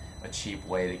 quote, a cheap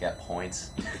way to get points?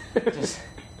 Just...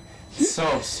 so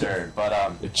absurd, but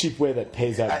a cheap way that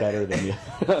pays out better than the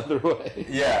other way.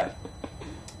 Yeah,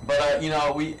 but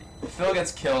Phil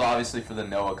gets killed obviously for the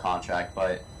Noah contract,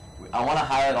 but I want to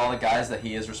highlight all the guys that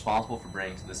he is responsible for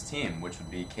bringing to this team, which would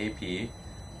be KP.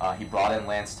 He brought in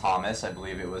Lance Thomas, I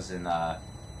believe it was in the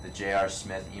J.R.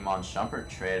 Smith Iman Shumpert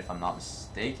trade, if I'm not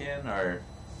mistaken, or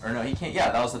Or no, he can't.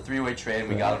 Yeah, that was the three-way trade.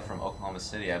 We got him from Oklahoma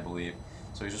City, I believe.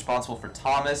 So he's responsible for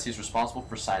Thomas. He's responsible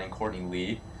for signing Courtney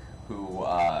Lee, who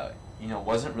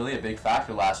wasn't really a big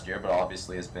factor last year, but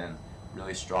obviously has been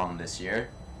really strong this year.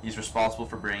 He's responsible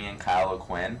for bringing in Kyle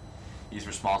O'Quinn. He's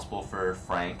responsible for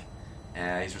Frank,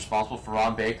 and he's responsible for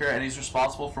Ron Baker, and he's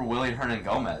responsible for Willie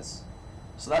Hernan-Gomez.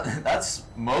 So that's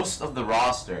most of the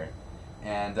roster.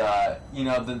 And,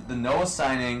 the Noah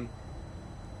signing,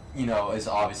 is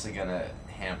obviously going to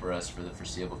hamper us for the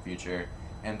foreseeable future.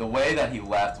 And the way that he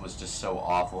left was just so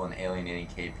awful and alienating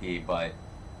KP, but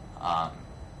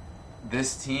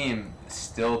this team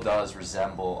still does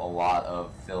resemble a lot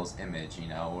of Phil's image.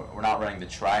 We're not running the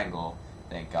triangle,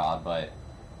 thank God, but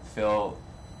Phil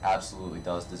absolutely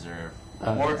does deserve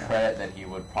more credit than he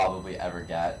would probably ever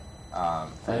get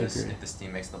if this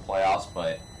team makes the playoffs.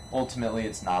 But ultimately,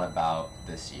 it's not about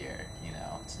this year.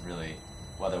 It's really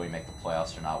whether we make the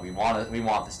playoffs or not. We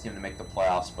want this team to make the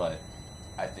playoffs, but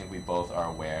I think we both are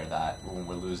aware that when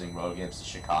we're losing road games to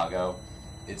Chicago,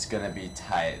 it's going to be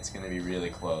tight. It's going to be really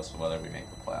close whether we make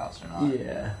the playoffs or not.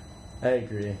 Yeah, I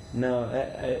agree. No,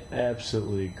 I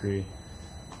absolutely agree.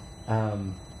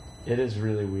 It is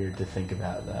really weird to think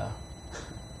about, though.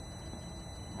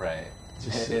 Right.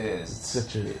 It is.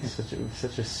 It's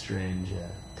such a strange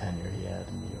tenure he had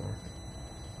in New York.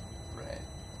 Right.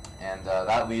 And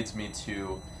that leads me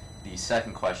to the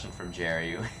second question from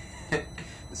Jerry.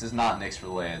 This is not Knicks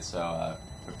related, so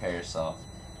prepare yourself.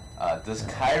 Does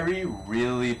Kyrie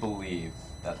really believe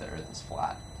that the Earth is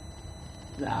flat?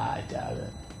 Nah, I doubt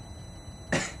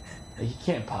it. He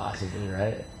can't possibly,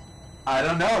 right? I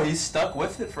don't know. He's stuck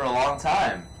with it for a long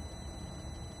time.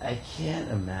 I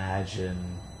can't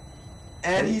imagine.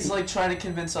 And he's trying to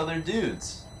convince other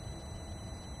dudes.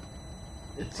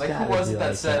 It's who was it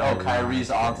that said, "Oh,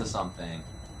 Kyrie's onto something"?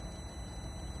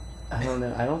 I don't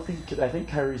know. I think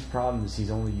Kyrie's problem is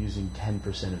he's only using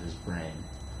 10% of his brain.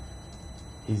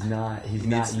 He's not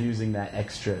using that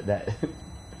extra that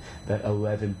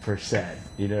 11%.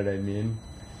 You know what I mean?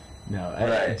 No,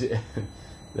 right.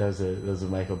 That was a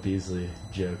Michael Beasley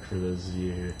joke for those of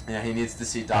you who. Yeah, he needs to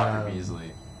see Dr.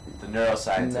 Beasley, the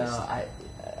neuroscientist. No,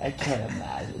 I can't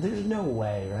imagine. There's no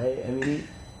way, right? I mean,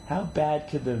 how bad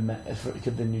could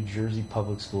the New Jersey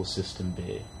public school system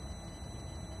be?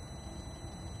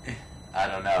 I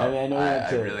don't know. I mean,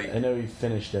 I know he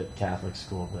finished at Catholic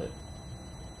school,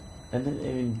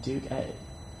 Duke.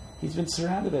 He's been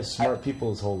surrounded by smart people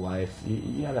his whole life.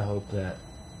 You gotta hope that.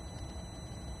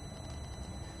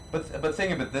 But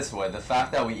think of it this way: the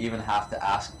fact that we even have to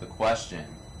ask the question,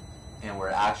 and we're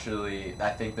actually, I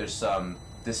think there's some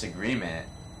disagreement.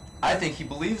 I think he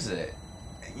believes it,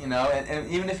 and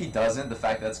even if he doesn't, the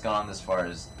fact that it's gone this far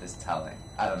is telling.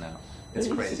 I don't know. It's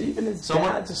crazy. Even his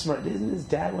dad's a smart. Isn't his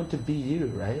dad went to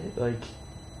BU, right?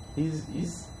 He's.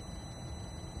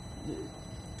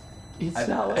 It's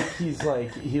not like he's come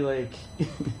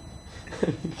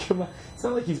on. It's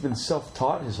not like he's been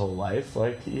self-taught his whole life.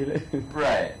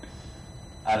 Right.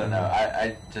 I don't know.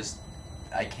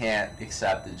 I can't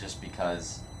accept it just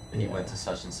because he went to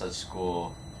such and such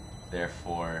school.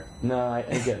 Therefore. No, I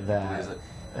get that.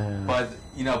 But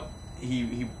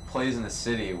he plays in a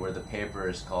city where the paper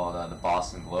is called the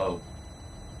Boston Globe.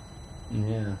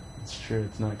 Yeah, it's true.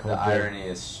 It's not called. The irony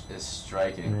is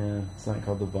striking. Yeah, it's not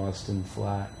called the Boston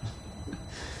Flat.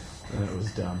 That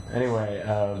was dumb. Anyway,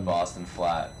 the Boston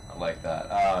Flat. I like that.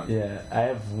 Yeah, I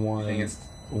have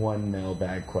one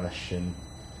mailbag question.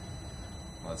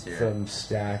 Let's hear from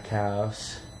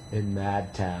Stackhouse in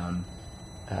Madtown.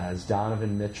 Is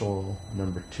Donovan Mitchell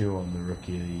number 2 on the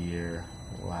Rookie of the Year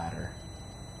ladder?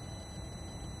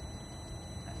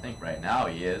 I think right now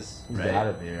he is. He's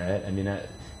gotta be, right? I mean,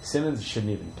 Simmons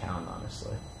shouldn't even count,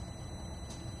 honestly.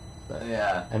 But,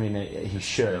 yeah. I mean, he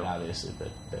should, obviously,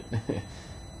 but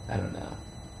I don't know.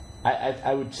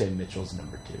 I would say Mitchell's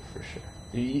number 2 for sure.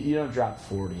 You don't drop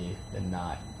 40 and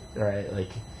not, right?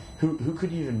 Who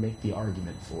could you even make the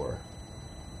argument for?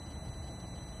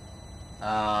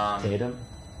 Tatum?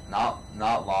 Not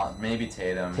long. Maybe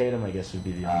Tatum. Tatum, I guess, would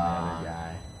be the only other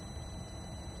guy.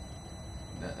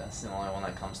 That's the only one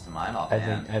that comes to mind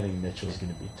offhand. I think Mitchell's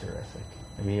going to be terrific.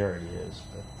 I mean, he already is,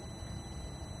 but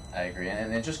I agree,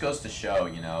 and it just goes to show,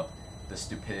 the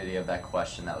stupidity of that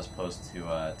question that was posed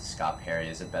to Scott Perry.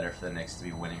 Is it better for the Knicks to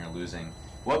be winning or losing?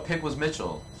 What pick was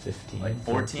Mitchell? 15.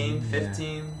 14,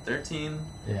 15, 13?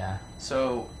 Yeah.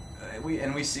 So,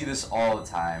 we see this all the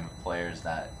time with players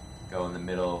that go in the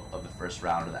middle of the first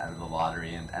round or the end of the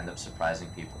lottery and end up surprising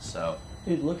people. So,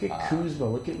 dude, look at Kuzma,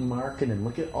 look at Markkanen,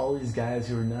 look at all these guys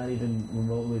who are not even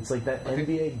remotely. It's like that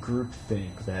NBA group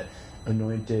think that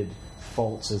anointed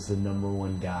Fultz as the number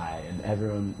 1 guy, and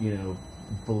everyone,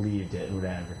 believed it or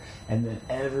whatever. And then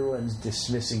everyone's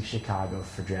dismissing Chicago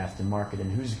for draft and market,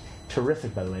 and who's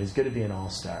terrific, by the way. He's going to be an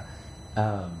all-star.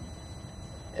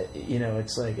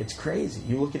 It's like, it's crazy.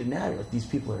 You look at it now, you're like, these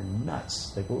people are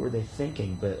nuts. Like, what were they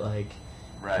thinking? But, like,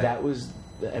 Right.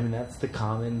 that's the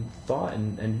common thought.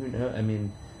 And who knows? I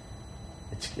mean,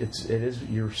 it is,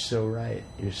 you're so right.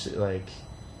 You're so, like,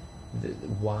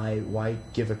 why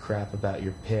give a crap about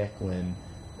your pick when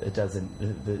it doesn't,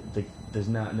 there's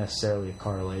not necessarily a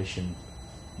correlation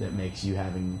that makes you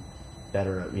having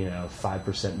better,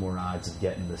 5% more odds of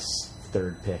getting this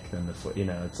third pick than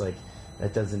it's like,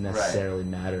 that doesn't necessarily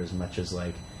matter as much as,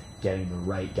 like, getting the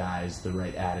right guys, the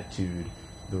right attitude,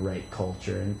 the right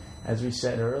culture. And as we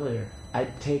said earlier,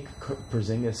 I'd take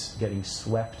Porzingis getting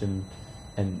swept and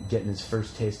getting his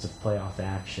first taste of playoff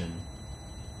action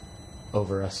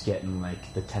over us getting,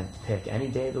 like, the 10th pick any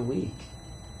day of the week.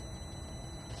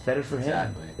 It's better for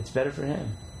him. It's better for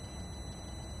him.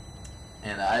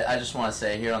 And I just want to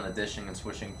say here on the Dishing and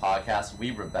Swishing podcast, we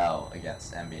rebel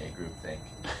against NBA groupthink.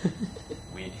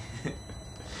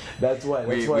 That's why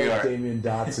we are. Damian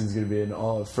Dotson's going to be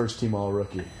an first-team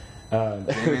All-Rookie.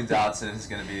 Damian Dotson is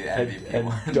going to be the MVP and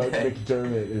one Doug day.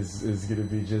 McDermott is going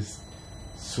to be just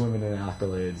swimming in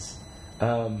accolades.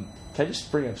 Can I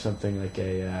just bring up something like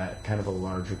a kind of a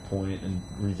larger point and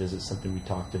revisit something we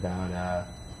talked about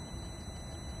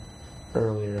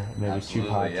earlier, maybe Absolutely,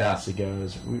 2 podcasts ago?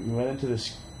 Is we went into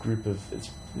this group of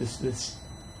this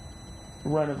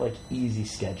run of, like, easy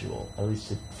schedule, at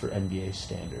least for NBA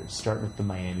standards, starting with the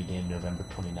Miami game November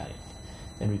 29th.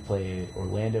 Then we play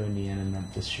Orlando, Indiana,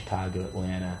 Memphis, Chicago,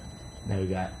 Atlanta. Now we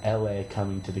got LA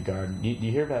coming to the Garden. Do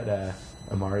you hear about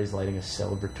Amari's lighting a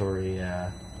celebratory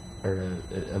or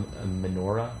a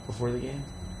menorah before the game?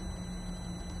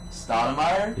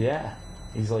 Stoudemire? Yeah.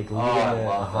 He's like leading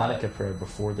a Hanukkah prayer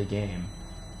before the game.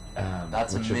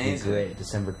 That's which amazing. Would be great,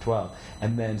 December 12th.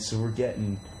 And then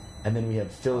and then we have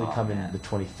Philly coming the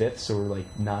 25th, so we're,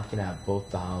 like, knocking out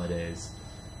both the holidays,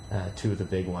 2 of the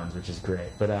big ones, which is great.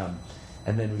 But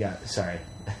and then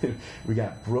we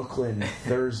got Brooklyn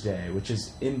Thursday, which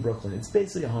is in Brooklyn. It's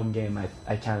basically a home game.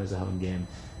 I count it as a home game.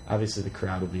 Obviously, the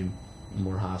crowd will be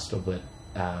more hostile, but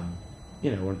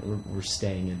we're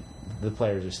staying in. The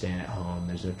players are staying at home.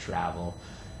 There's no travel,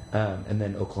 and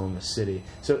then Oklahoma City.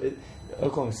 So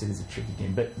Oklahoma City is a tricky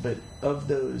game, but of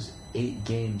those 8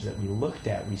 games that we looked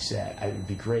at, we said it would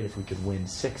be great if we could win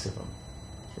 6 of them,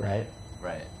 right?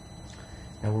 Right.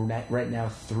 Now we're right now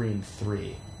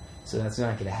 3-3, so that's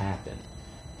not going to happen.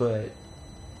 But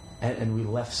and we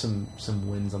left some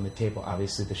wins on the table.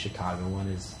 Obviously, the Chicago one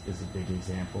is a big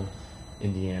example.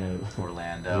 Indiana,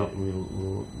 Orlando,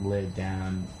 we laid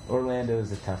down. Orlando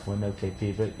is a tough one, no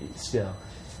KP, but still.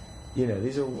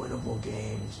 These are winnable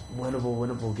games.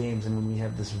 Winnable games. And when we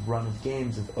have this run of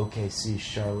games of OKC,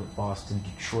 Charlotte, Boston,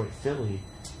 Detroit, Philly,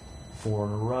 4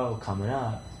 in a row coming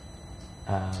up,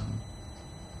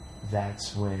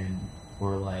 that's when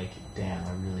we're like, damn,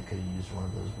 I really could have used one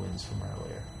of those wins from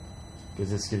earlier. Because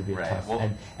this is going to be a tough...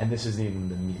 Well, and this isn't even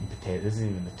the meat and potato. This isn't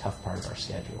even the tough part of our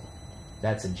schedule.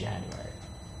 That's in January.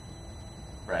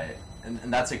 Right.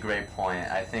 And that's a great point.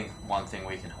 I think one thing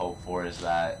we can hope for is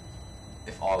that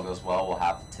if all goes well, we'll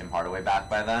have Tim Hardaway back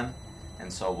by then,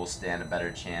 and so we'll stand a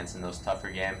better chance in those tougher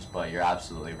games. But you're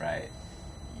absolutely right.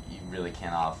 You really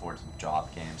cannot afford to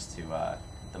drop games to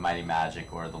the Mighty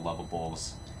Magic or the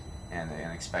Luvabulls and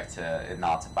expect it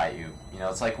not to bite you.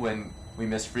 It's like when we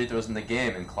miss free throws in the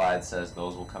game, and Clyde says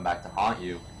those will come back to haunt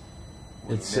you.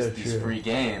 When It's you so miss these true. free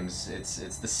games,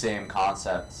 it's the same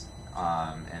concept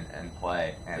and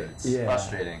play, and it's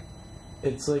frustrating.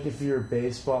 It's like if you're a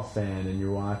baseball fan and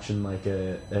you're watching like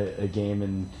a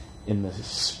game in the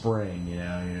spring, you're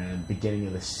in the beginning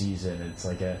of the season. It's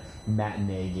like a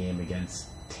matinee game against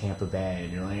Tampa Bay,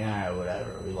 and you're like,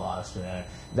 whatever, we lost. Whatever.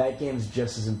 That game's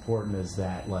just as important as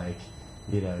that, like,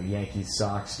 Yankees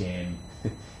Sox game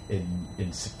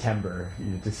in September,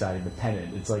 deciding the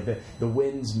pennant. It's like the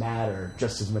wins matter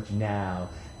just as much now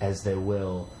as they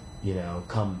will,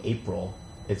 come April.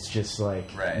 It's just like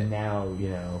now,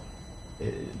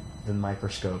 the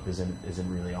microscope isn't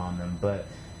really on them. But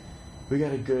we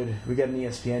got an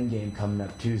ESPN game coming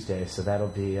up Tuesday, so that'll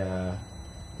be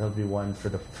one for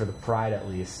the pride at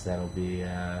least. That'll be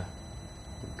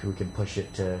we can push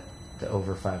it to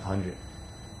over 500.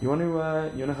 You want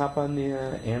to hop on the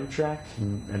Amtrak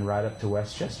and ride up to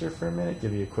Westchester for a minute?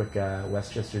 Give you a quick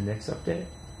Westchester Knicks update.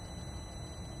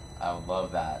 I would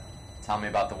love that. Tell me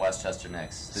about the Westchester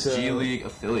Knicks, the G League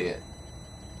affiliate.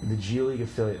 The G League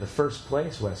affiliate, the first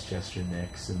place Westchester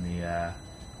Knicks in the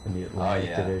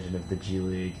Atlantic division of the G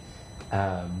League.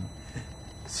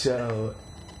 So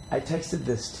I texted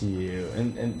this to you,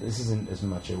 and this isn't as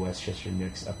much a Westchester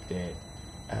Knicks update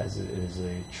as it is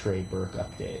a Trey Burke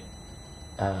update.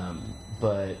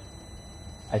 But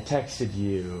I texted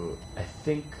you, I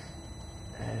think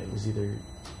it was either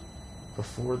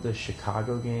before the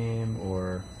Chicago game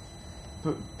or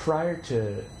prior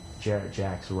to Jarrett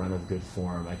Jack's run of good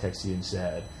form. I texted you and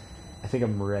said, I think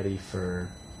I'm ready for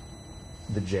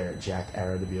the Jarrett Jack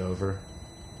era to be over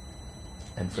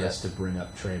and for us to bring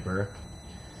up Trey Burke.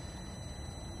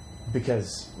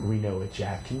 Because we know what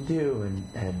Jack can do,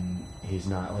 and he's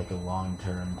not like a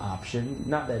long-term option.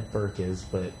 Not that Burke is,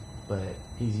 but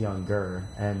he's younger.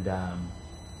 And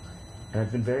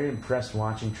I've been very impressed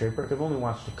watching Trey Burke. I've only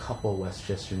watched a couple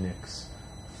Westchester Knicks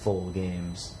full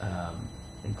games,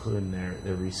 including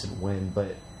their recent win,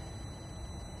 but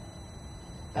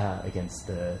against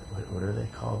the what are they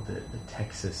called, the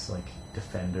Texas like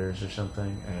Defenders or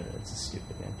something. It's a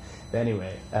stupid name. But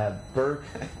anyway,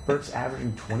 Burke's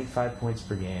averaging 25 points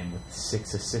per game with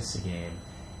 6 assists a game,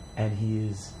 and he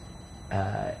is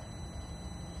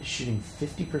shooting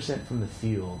 50% from the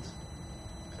field,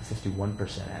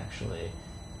 51% actually,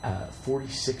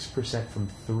 46% from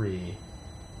 3,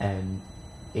 and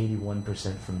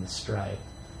 81% from the stripe.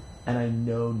 And I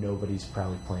know nobody's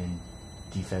probably playing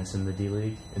defense in the G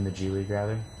League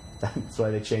rather. That's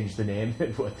why they changed the name.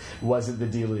 It wasn't the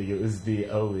D League; it was the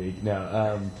O League.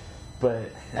 No,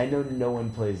 but I know no one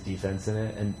plays defense in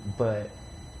it, but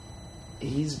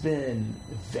he's been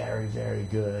very, very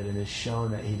good and has shown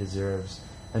that he deserves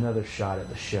another shot at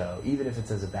the show, even if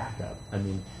it's as a backup. I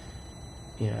mean,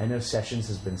 I know Sessions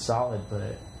has been solid,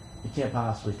 but you can't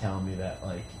possibly tell me that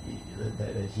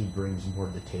that he brings more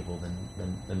to the table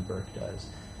than Burke does.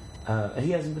 And he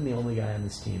hasn't been the only guy on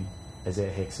this team. Isaiah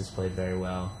Hicks has played very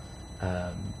well.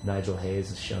 Nigel Hayes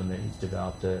has shown that he's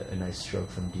developed a nice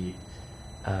stroke from deep.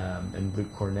 And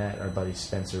Luke Cornett, our buddy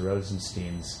Spencer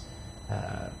Rosenstein's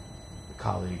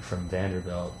colleague from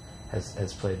Vanderbilt,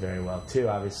 has played very well too.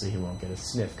 Obviously, he won't get a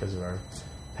sniff because of our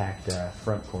packed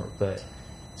front court, but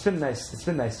it's been nice. It's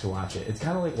been nice to watch it. It's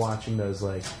kind of like watching those.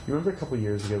 You remember a couple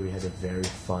years ago we had a very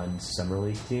fun summer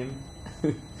league team.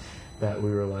 That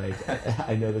we were like,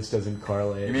 I know this doesn't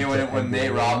correlate. You mean when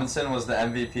Nate Robinson was the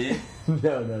MVP?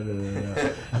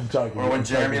 No. I'm talking. Or when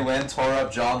Jeremy Lin tore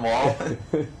up John Wall?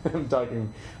 I'm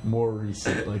talking more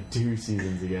recent, like 2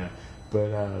 seasons ago. But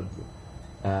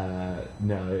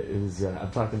no, it was.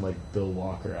 I'm talking like Bill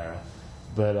Walker era.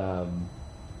 But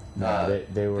no,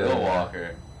 they were Bill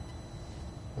Walker.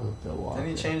 Oh, Bill Walker.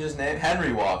 Didn't he change his name?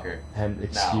 Henry Walker.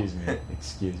 Excuse me.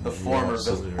 The former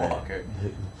Bill Walker.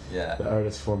 Yeah. The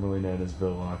artist formerly known as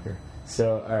Bill Walker.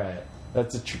 So, all right.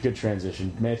 That's a good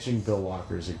transition. Mentioning Bill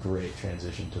Walker is a great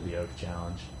transition to the Oak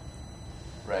Challenge.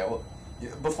 Right. Well,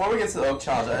 before we get to the Oak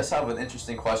Challenge, I just have an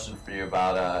interesting question for you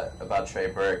about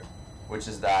Trey Burke, which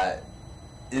is that,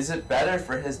 is it better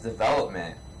for his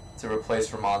development to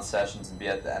replace Ramon Sessions and be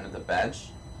at the end of the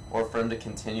bench, or for him to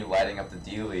continue lighting up the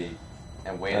D League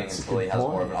and waiting until he has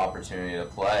more of an opportunity to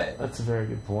play? That's a very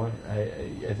good point.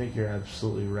 I think you're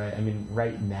absolutely right. I mean,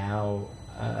 right now,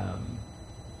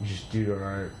 just due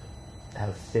to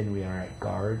how thin we are at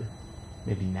guard,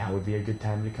 maybe now would be a good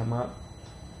time to come up,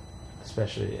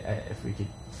 especially if we could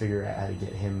figure out how to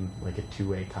get him like a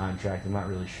 2-way contract. I'm not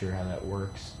really sure how that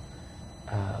works.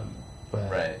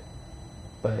 But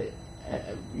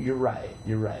you're right.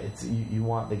 It's you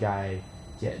want the guy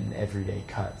getting everyday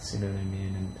cuts, you know what I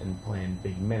mean, and playing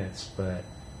big minutes. But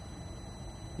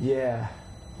yeah,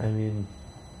 I mean,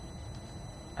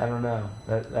 I don't know.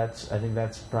 I think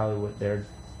that's probably what they're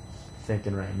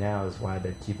thinking right now is why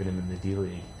they're keeping him in the D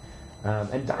League.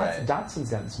 And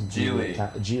Dotson's gotten some G League.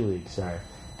 G League, sorry.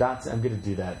 Dotson, I'm gonna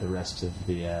do that the rest of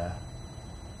the.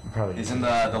 Probably. He's in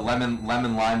the lemon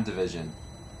lime division.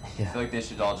 Yeah. I feel like they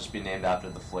should all just be named after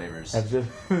the flavors. After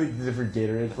the different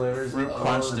Gatorade flavors. Fruit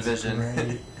Punch division.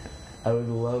 Great. I would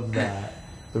love that.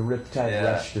 The Riptide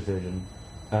Rush division.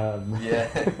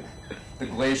 The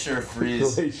Glacier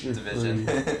Freeze division.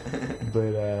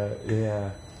 But yeah.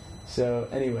 So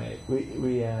anyway,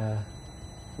 we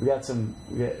got some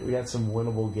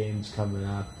winnable games coming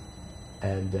up,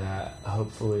 and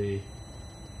hopefully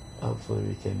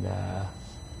we can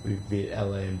we beat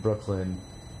LA and Brooklyn.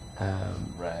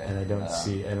 And I don't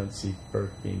see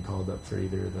Burke being called up for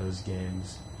either of those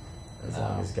games as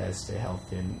long as guys stay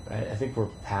healthy. And I think we're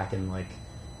packing like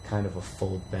kind of a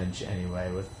full bench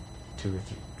anyway, with 2 or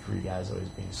 3 guys always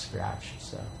being scratched.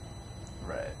 So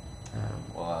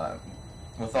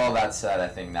with all that said, I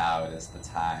think now it is the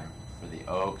time for the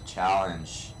Oak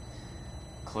Challenge.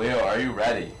 Cleo, are you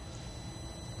ready?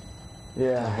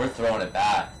 Yeah. We're throwing it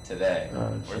back today.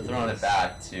 Oh, we're throwing it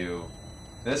back to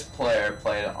This player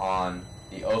played on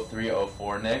the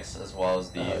 03-04 Knicks as well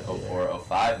as the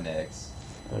 04-05 Knicks.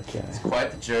 Okay. It's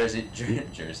quite the jersey,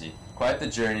 quite the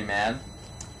journeyman,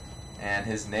 and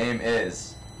his name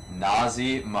is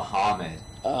Nazi Muhammad.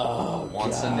 Oh,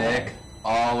 Once God. a Knick,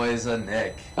 always a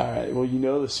Knick. All right. Well, you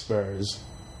know the Spurs.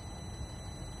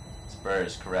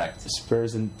 Spurs, correct.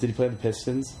 Spurs, and did he play the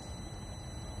Pistons?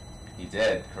 He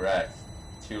did, correct.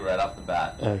 2 right off the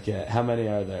bat. Okay. How many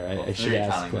are there? Well, I should 3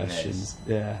 ask counting the questions.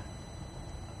 Yeah.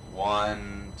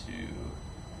 1, 2,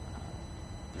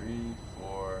 3,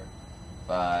 4,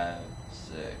 5,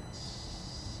 6,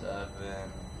 7,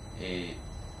 8.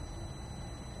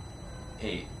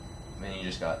 8. And then you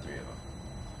just got 3 of them.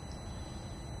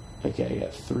 Okay, I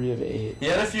got 3 of 8. He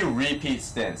had a few repeat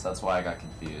stints. That's why I got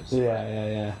confused.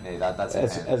 Yeah. Hey, that's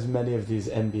As many of these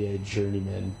NBA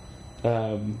journeymen.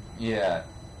 Yeah.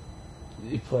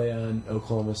 Did he play on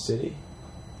Oklahoma City?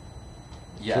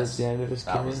 Yes. Towards the end of his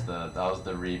career? That was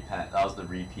the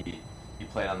repeat. He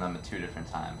played on them at 2 different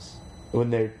times.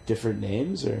 When they're different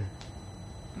names, or?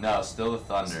 No, still the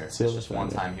Thunder. Still it's the just one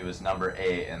Thunder. time he was number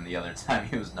 8, and the other time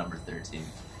he was number 13.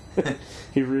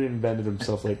 He reinvented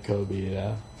himself like Kobe, you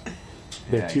know?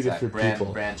 They're Yeah, two exactly. different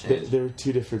people. Brand change. They were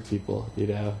 2 different people, you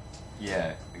know?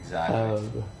 Yeah,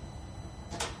 exactly.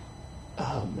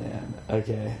 Oh, man.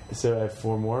 Okay, so I have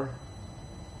 4 more.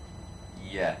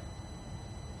 Yeah,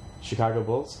 Chicago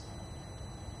Bulls?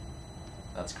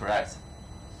 that's correct.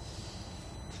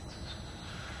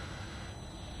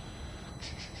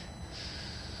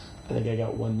 I think I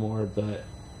got 1 more, but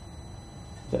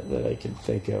that I can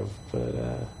think of, but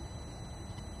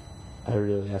I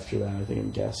really, after that, I think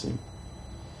I'm guessing.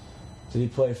 Did he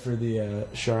play for the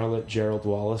Charlotte Gerald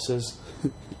Wallaces?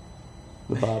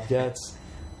 The Bobcats?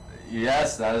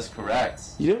 Yes, that is correct.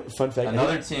 You know, fun fact.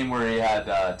 Another team where he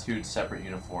had 2 separate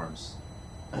uniforms.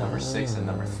 Number 6 and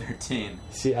number 13.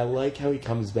 See, I like how he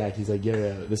comes back. He's like,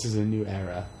 yeah, this is a new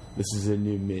era. This is a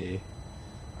new me.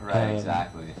 Right,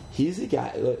 exactly. He's a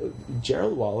guy.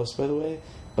 Gerald Wallace, by the way,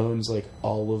 owns like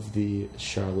all of the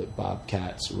Charlotte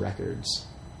Bobcats records.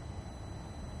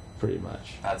 Pretty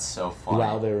much. That's so funny.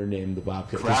 While they were named the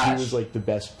Bobcats, because he was like the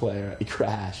best player.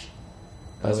 Crash.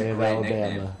 That was a great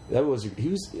nickname. That was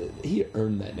he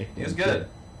earned that nickname. He was good.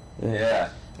 Yeah.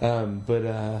 All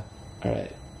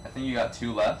right. I think you got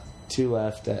 2 left. 2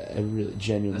 left. I really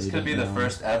genuinely. This could be don't the know.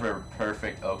 first ever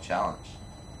perfect Oak Challenge.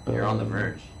 You're on the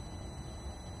verge.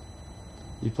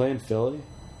 You play in Philly?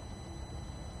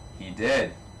 He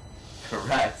did.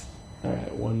 Correct. All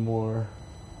right, 1 more.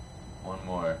 1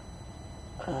 more.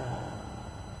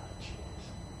 Jeez.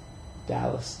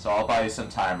 Dallas. So I'll buy you some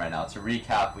time right now. To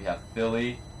recap, we have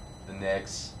Philly, the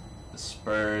Knicks, the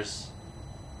Spurs,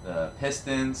 the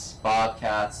Pistons,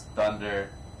 Bobcats,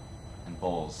 Thunder, and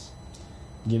Bulls.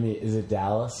 Is it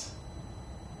Dallas?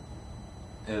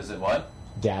 Is it what?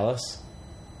 Dallas?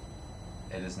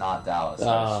 It is not Dallas.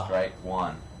 That's strike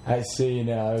 1. I see,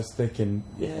 I was thinking,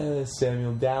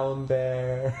 Samuel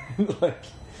Dallenberg. Like,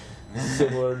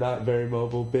 similar, not very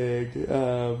mobile, big.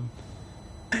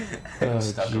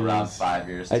 Stuck around 5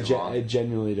 years too long. I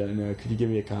genuinely don't know. Could you give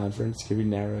me a conference? Could we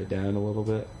narrow it down a little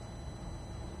bit?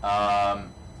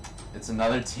 It's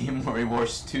another team where he wore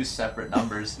 2 separate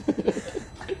numbers.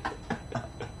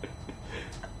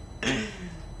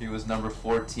 He was number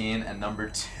 14 and number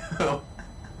 2.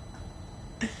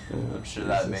 I'm sure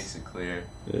that makes it clear.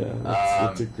 Yeah,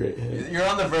 that's a great hit. You're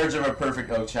on the verge of a perfect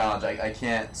Oak Challenge. I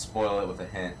can't spoil it with a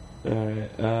hint.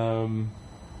 Alright, oh,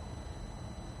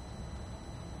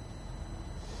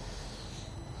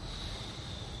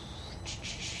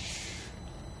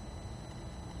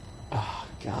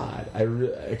 God.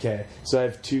 Okay, so I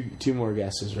have two more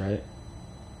guesses, right?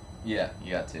 Yeah,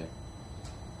 you got 2.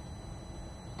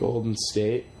 Golden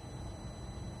State.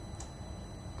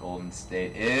 Golden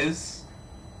State is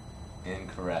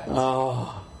incorrect.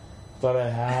 Oh, thought I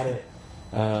had it.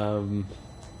 1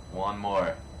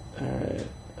 more. Alright.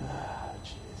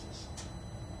 Jesus.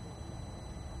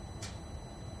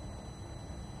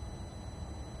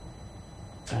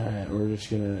 Alright, we're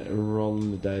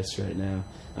rolling the dice right now.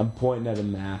 I'm pointing at a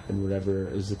map, and whatever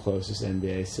is the closest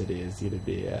NBA city is going to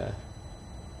be,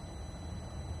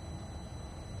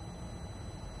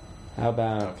 How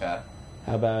about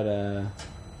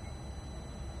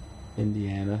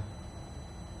Indiana?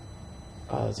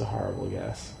 Oh, that's a horrible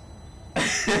guess.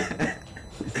 That's a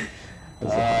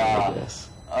horrible guess.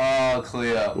 Oh,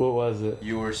 Cleo. What was it?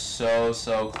 You were so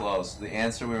close. The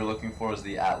answer we were looking for was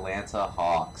the Atlanta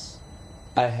Hawks.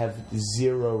 I have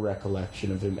zero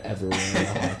recollection of him ever wearing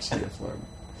a Hawks uniform.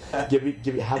 Give me.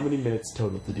 How many minutes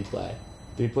total did he play?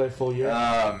 Did he play a full year?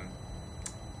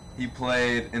 He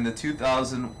played in the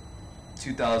 2000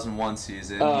 2001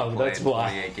 season, Oh, he played that's why.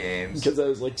 28 games. Because I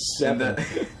was like 7.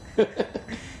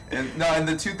 In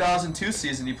the 2002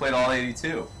 season, he played all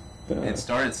 82 and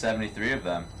started 73 of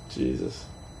them. Jesus.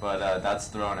 But that's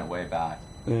throwing it way back.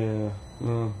 Yeah.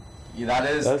 Well, Yeah,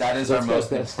 that is our most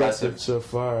best impressive effort so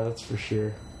far. That's for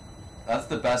sure. That's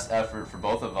the best effort for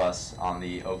both of us on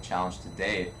the Oak Challenge to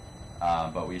date,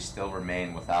 but we still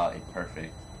remain without a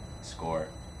perfect score.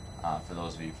 For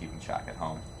those of you keeping track at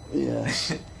home.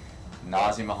 Yes.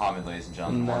 Nazi Muhammad, ladies and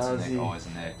gentlemen. Once a Nazi. Nick, always a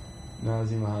Nick.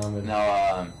 Nazi Muhammad.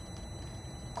 Now,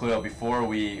 Cleo, before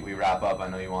we wrap up, I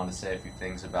know you wanted to say a few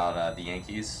things about the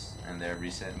Yankees and their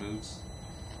recent moves.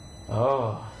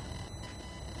 Oh.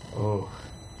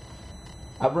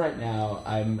 Right now,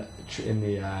 I'm in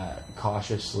the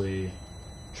cautiously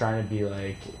trying to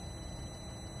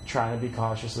be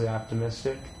cautiously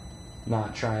optimistic,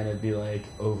 not trying to be like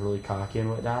overly cocky and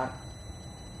whatnot.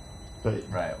 But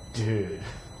Right. dude,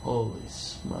 holy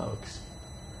smokes,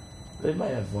 they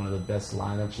might have one of the best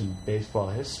lineups in baseball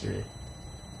history.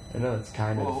 I know it's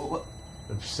kind of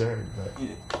absurd, but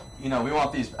You know, we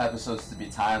want these episodes to be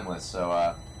timeless, so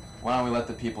why don't we let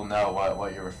the people know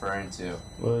what you're referring to?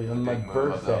 well, on my big move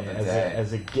of birthday, the day.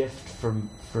 as a gift from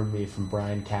me from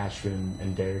Brian Cashman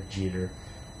and Derek Jeter,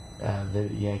 the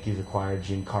Yankees acquired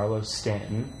Giancarlo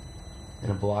Stanton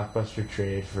in a blockbuster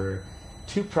trade for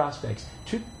two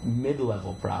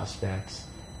mid-level prospects,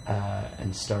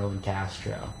 and Starlin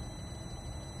Castro.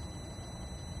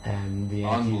 And the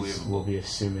Yankees Unbelievable. will be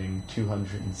assuming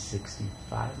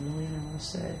 $265 million, I want to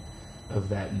say, of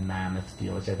that mammoth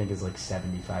deal, which I think is like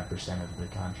 75% of the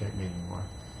contract, maybe more,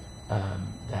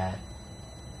 that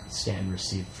Stanton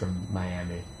received from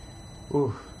Miami.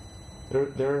 Ooh, they're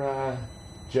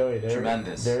Joey. They're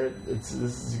Tremendous. This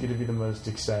is going to be the most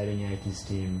exciting Yankees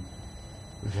team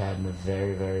we've had in a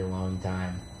very, very long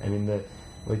time. I mean, the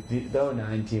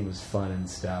 09 team was fun and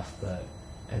stuff, but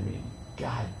I mean,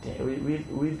 god damn,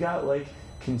 we've got like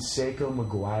Canseco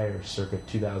McGuire circa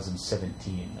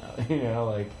 2017 though. You know,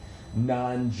 like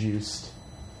non-juiced,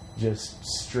 just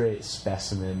straight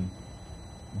specimen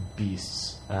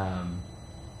beasts.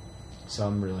 So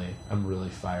I'm really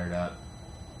fired up.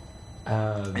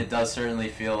 It does certainly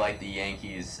feel like the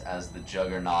Yankees, as the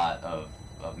juggernaut of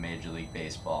Major League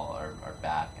Baseball, are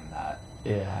back in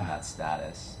that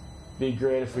status. Be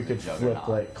great if we could flip juggernaut.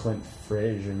 like Clint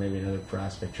Frazier, maybe another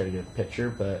prospect, try to get a pitcher,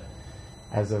 but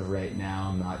as of right now,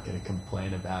 I'm not going to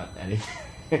complain about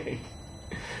anything.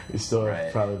 We still have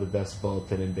Right. probably the best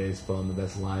bullpen in baseball and the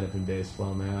best lineup in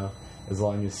baseball now. As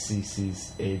long as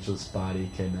CeCe's ageless body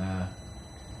can,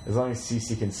 as long as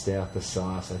CeCe can stay off the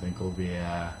sauce, I think we'll be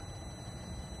all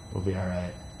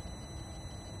right.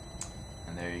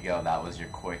 And there you go. That was your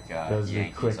quick That was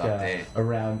Yankees a quick update.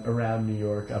 around New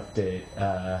York update.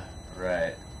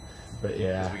 Right. But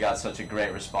yeah, 'Cause we got such a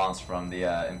great response from the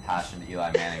impassioned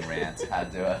Eli Manning rant.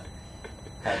 Had to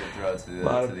throw it to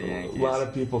the Yankees. A lot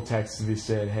of people texted me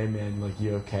saying, "Hey man, like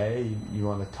you okay? You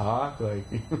want to talk? Like,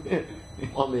 you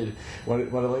want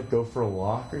to like go for a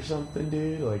walk or something,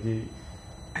 dude? Like you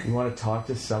want to talk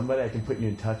to somebody? I can put you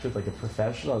in touch with like a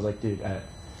professional." I was like, "Dude,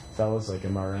 fellas, like,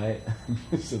 am I right?" I'm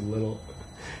just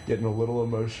getting a little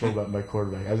emotional about my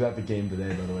quarterback. I was at the game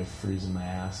today, by the way, freezing my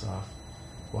ass off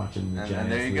watching the Giants.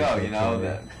 And there you lose go. their You know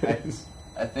quarterback. that.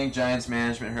 I think Giants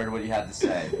management heard what you had to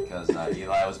say because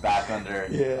Eli was back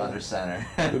under center.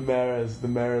 The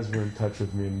Maras were in touch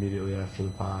with me immediately after the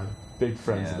pod. Big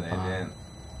friends of the they pod. did.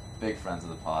 Big friends of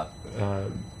the pod.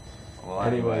 Well,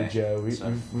 Anyway, Joe,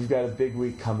 so- we've got a big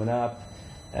week coming up.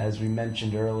 As we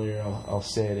mentioned earlier, I'll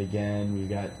say it again. We've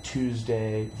got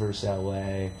Tuesday versus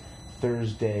LA,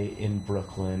 Thursday in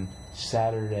Brooklyn,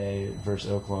 Saturday versus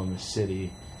Oklahoma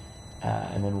City,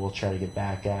 and then we'll try to get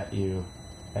back to you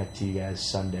guys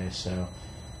Sunday. So,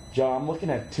 Joe, I'm looking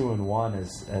at 2-1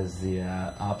 as the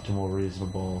optimal,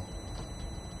 reasonable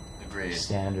Agreed.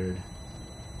 standard.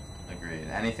 Agreed.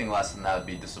 Anything less than that would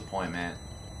be disappointment.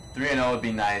 3-0 would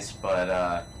be nice,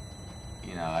 but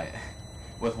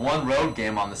with one road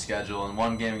game on the schedule and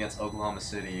one game against Oklahoma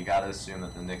City, you got to assume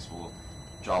that the Knicks will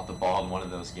drop the ball in one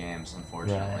of those games,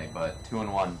 unfortunately. Right. But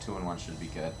 2-1 should be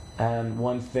good. And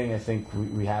one thing I think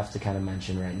we have to kind of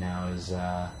mention right now is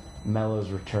Melo's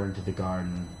return to the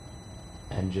Garden,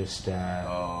 and just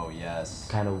Oh yes.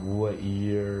 kind of what are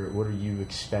you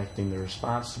expecting the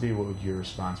response to be? What would your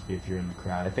response be if you're in the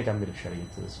crowd? I think I'm going to try to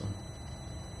get to this one.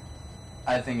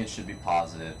 I think it should be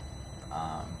positive.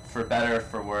 For better or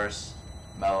for worse,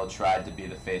 Melo tried to be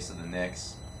the face of the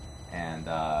Knicks, and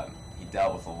he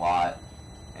dealt with a lot.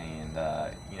 And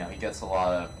he gets a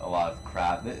lot of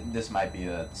crap. This might be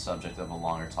the subject of a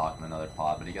longer talk in another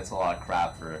pod, but he gets a lot of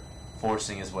crap for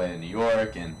forcing his way to New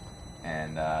York and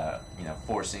and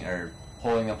forcing or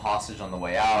holding them hostage on the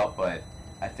way out. But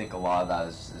I think a lot of that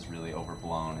is really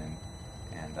overblown,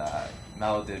 and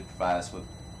Melo did provide us with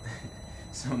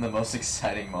some of the most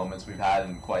exciting moments we've had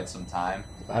in quite some time.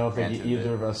 I don't think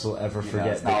either of us will ever forget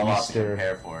it's not the a lot Easter. to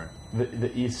compare for.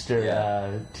 The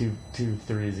Easter two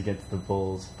threes against the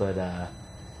Bulls, but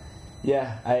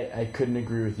I couldn't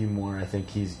agree with you more. I think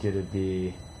he's going to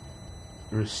be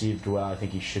received well. I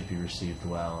think he should be received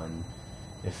well, and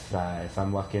if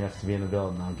I'm lucky enough to be in the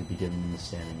building, I'll be giving him the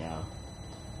standing out.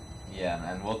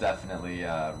 Yeah, and we'll definitely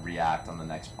react on the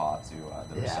next pod to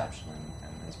the reception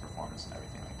and his performance and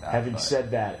everything like that. Having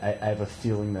said that, I have a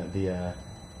feeling that the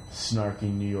snarky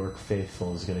New York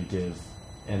faithful is going to give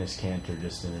Enes Kanter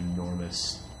just an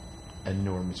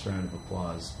enormous round of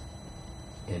applause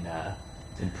in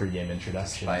pregame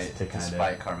introductions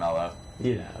despite Carmelo.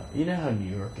 You know how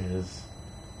New York is.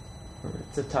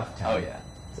 It's a tough town. Oh yeah,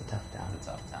 it's a tough town. It's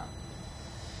a tough town.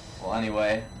 Well,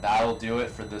 anyway, that'll do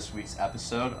it for this week's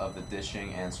episode of the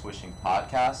Dishing and Swishing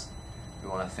podcast. We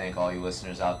want to thank all you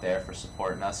listeners out there for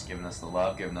supporting us, giving us the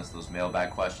love, giving us those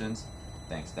mailbag questions.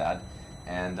 Thanks, Dad.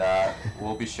 And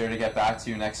we'll be sure to get back to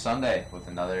you next Sunday with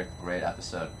another great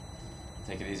episode.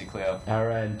 Take it easy, Cleo. All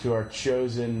right, and to our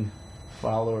chosen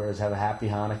followers, have a happy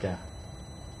Hanukkah.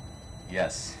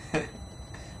 Yes.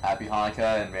 Happy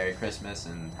Hanukkah and Merry Christmas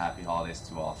and happy holidays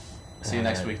to all. See you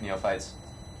next week, neophytes.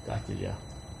 Talk to you, Joe.